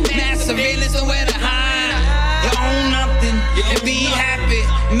happy. Mass surveillance, nowhere to hide. You own nothing and be happy.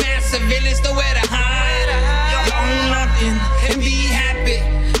 Mass surveillance, nowhere to hide. You own nothing and be happy.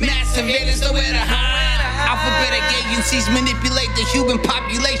 Mass surveillance, nowhere to hide. Alphabetic agencies manipulate the human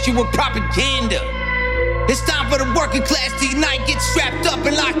population with propaganda. It's time for the working class to unite, get strapped up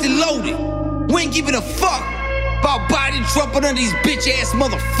and locked and loaded. We ain't giving a fuck about Biden, Trump, and these bitch-ass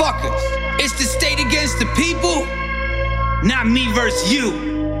motherfuckers. It's the state against the people, not me versus you.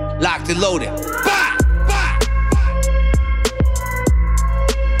 Locked and loaded. Bye!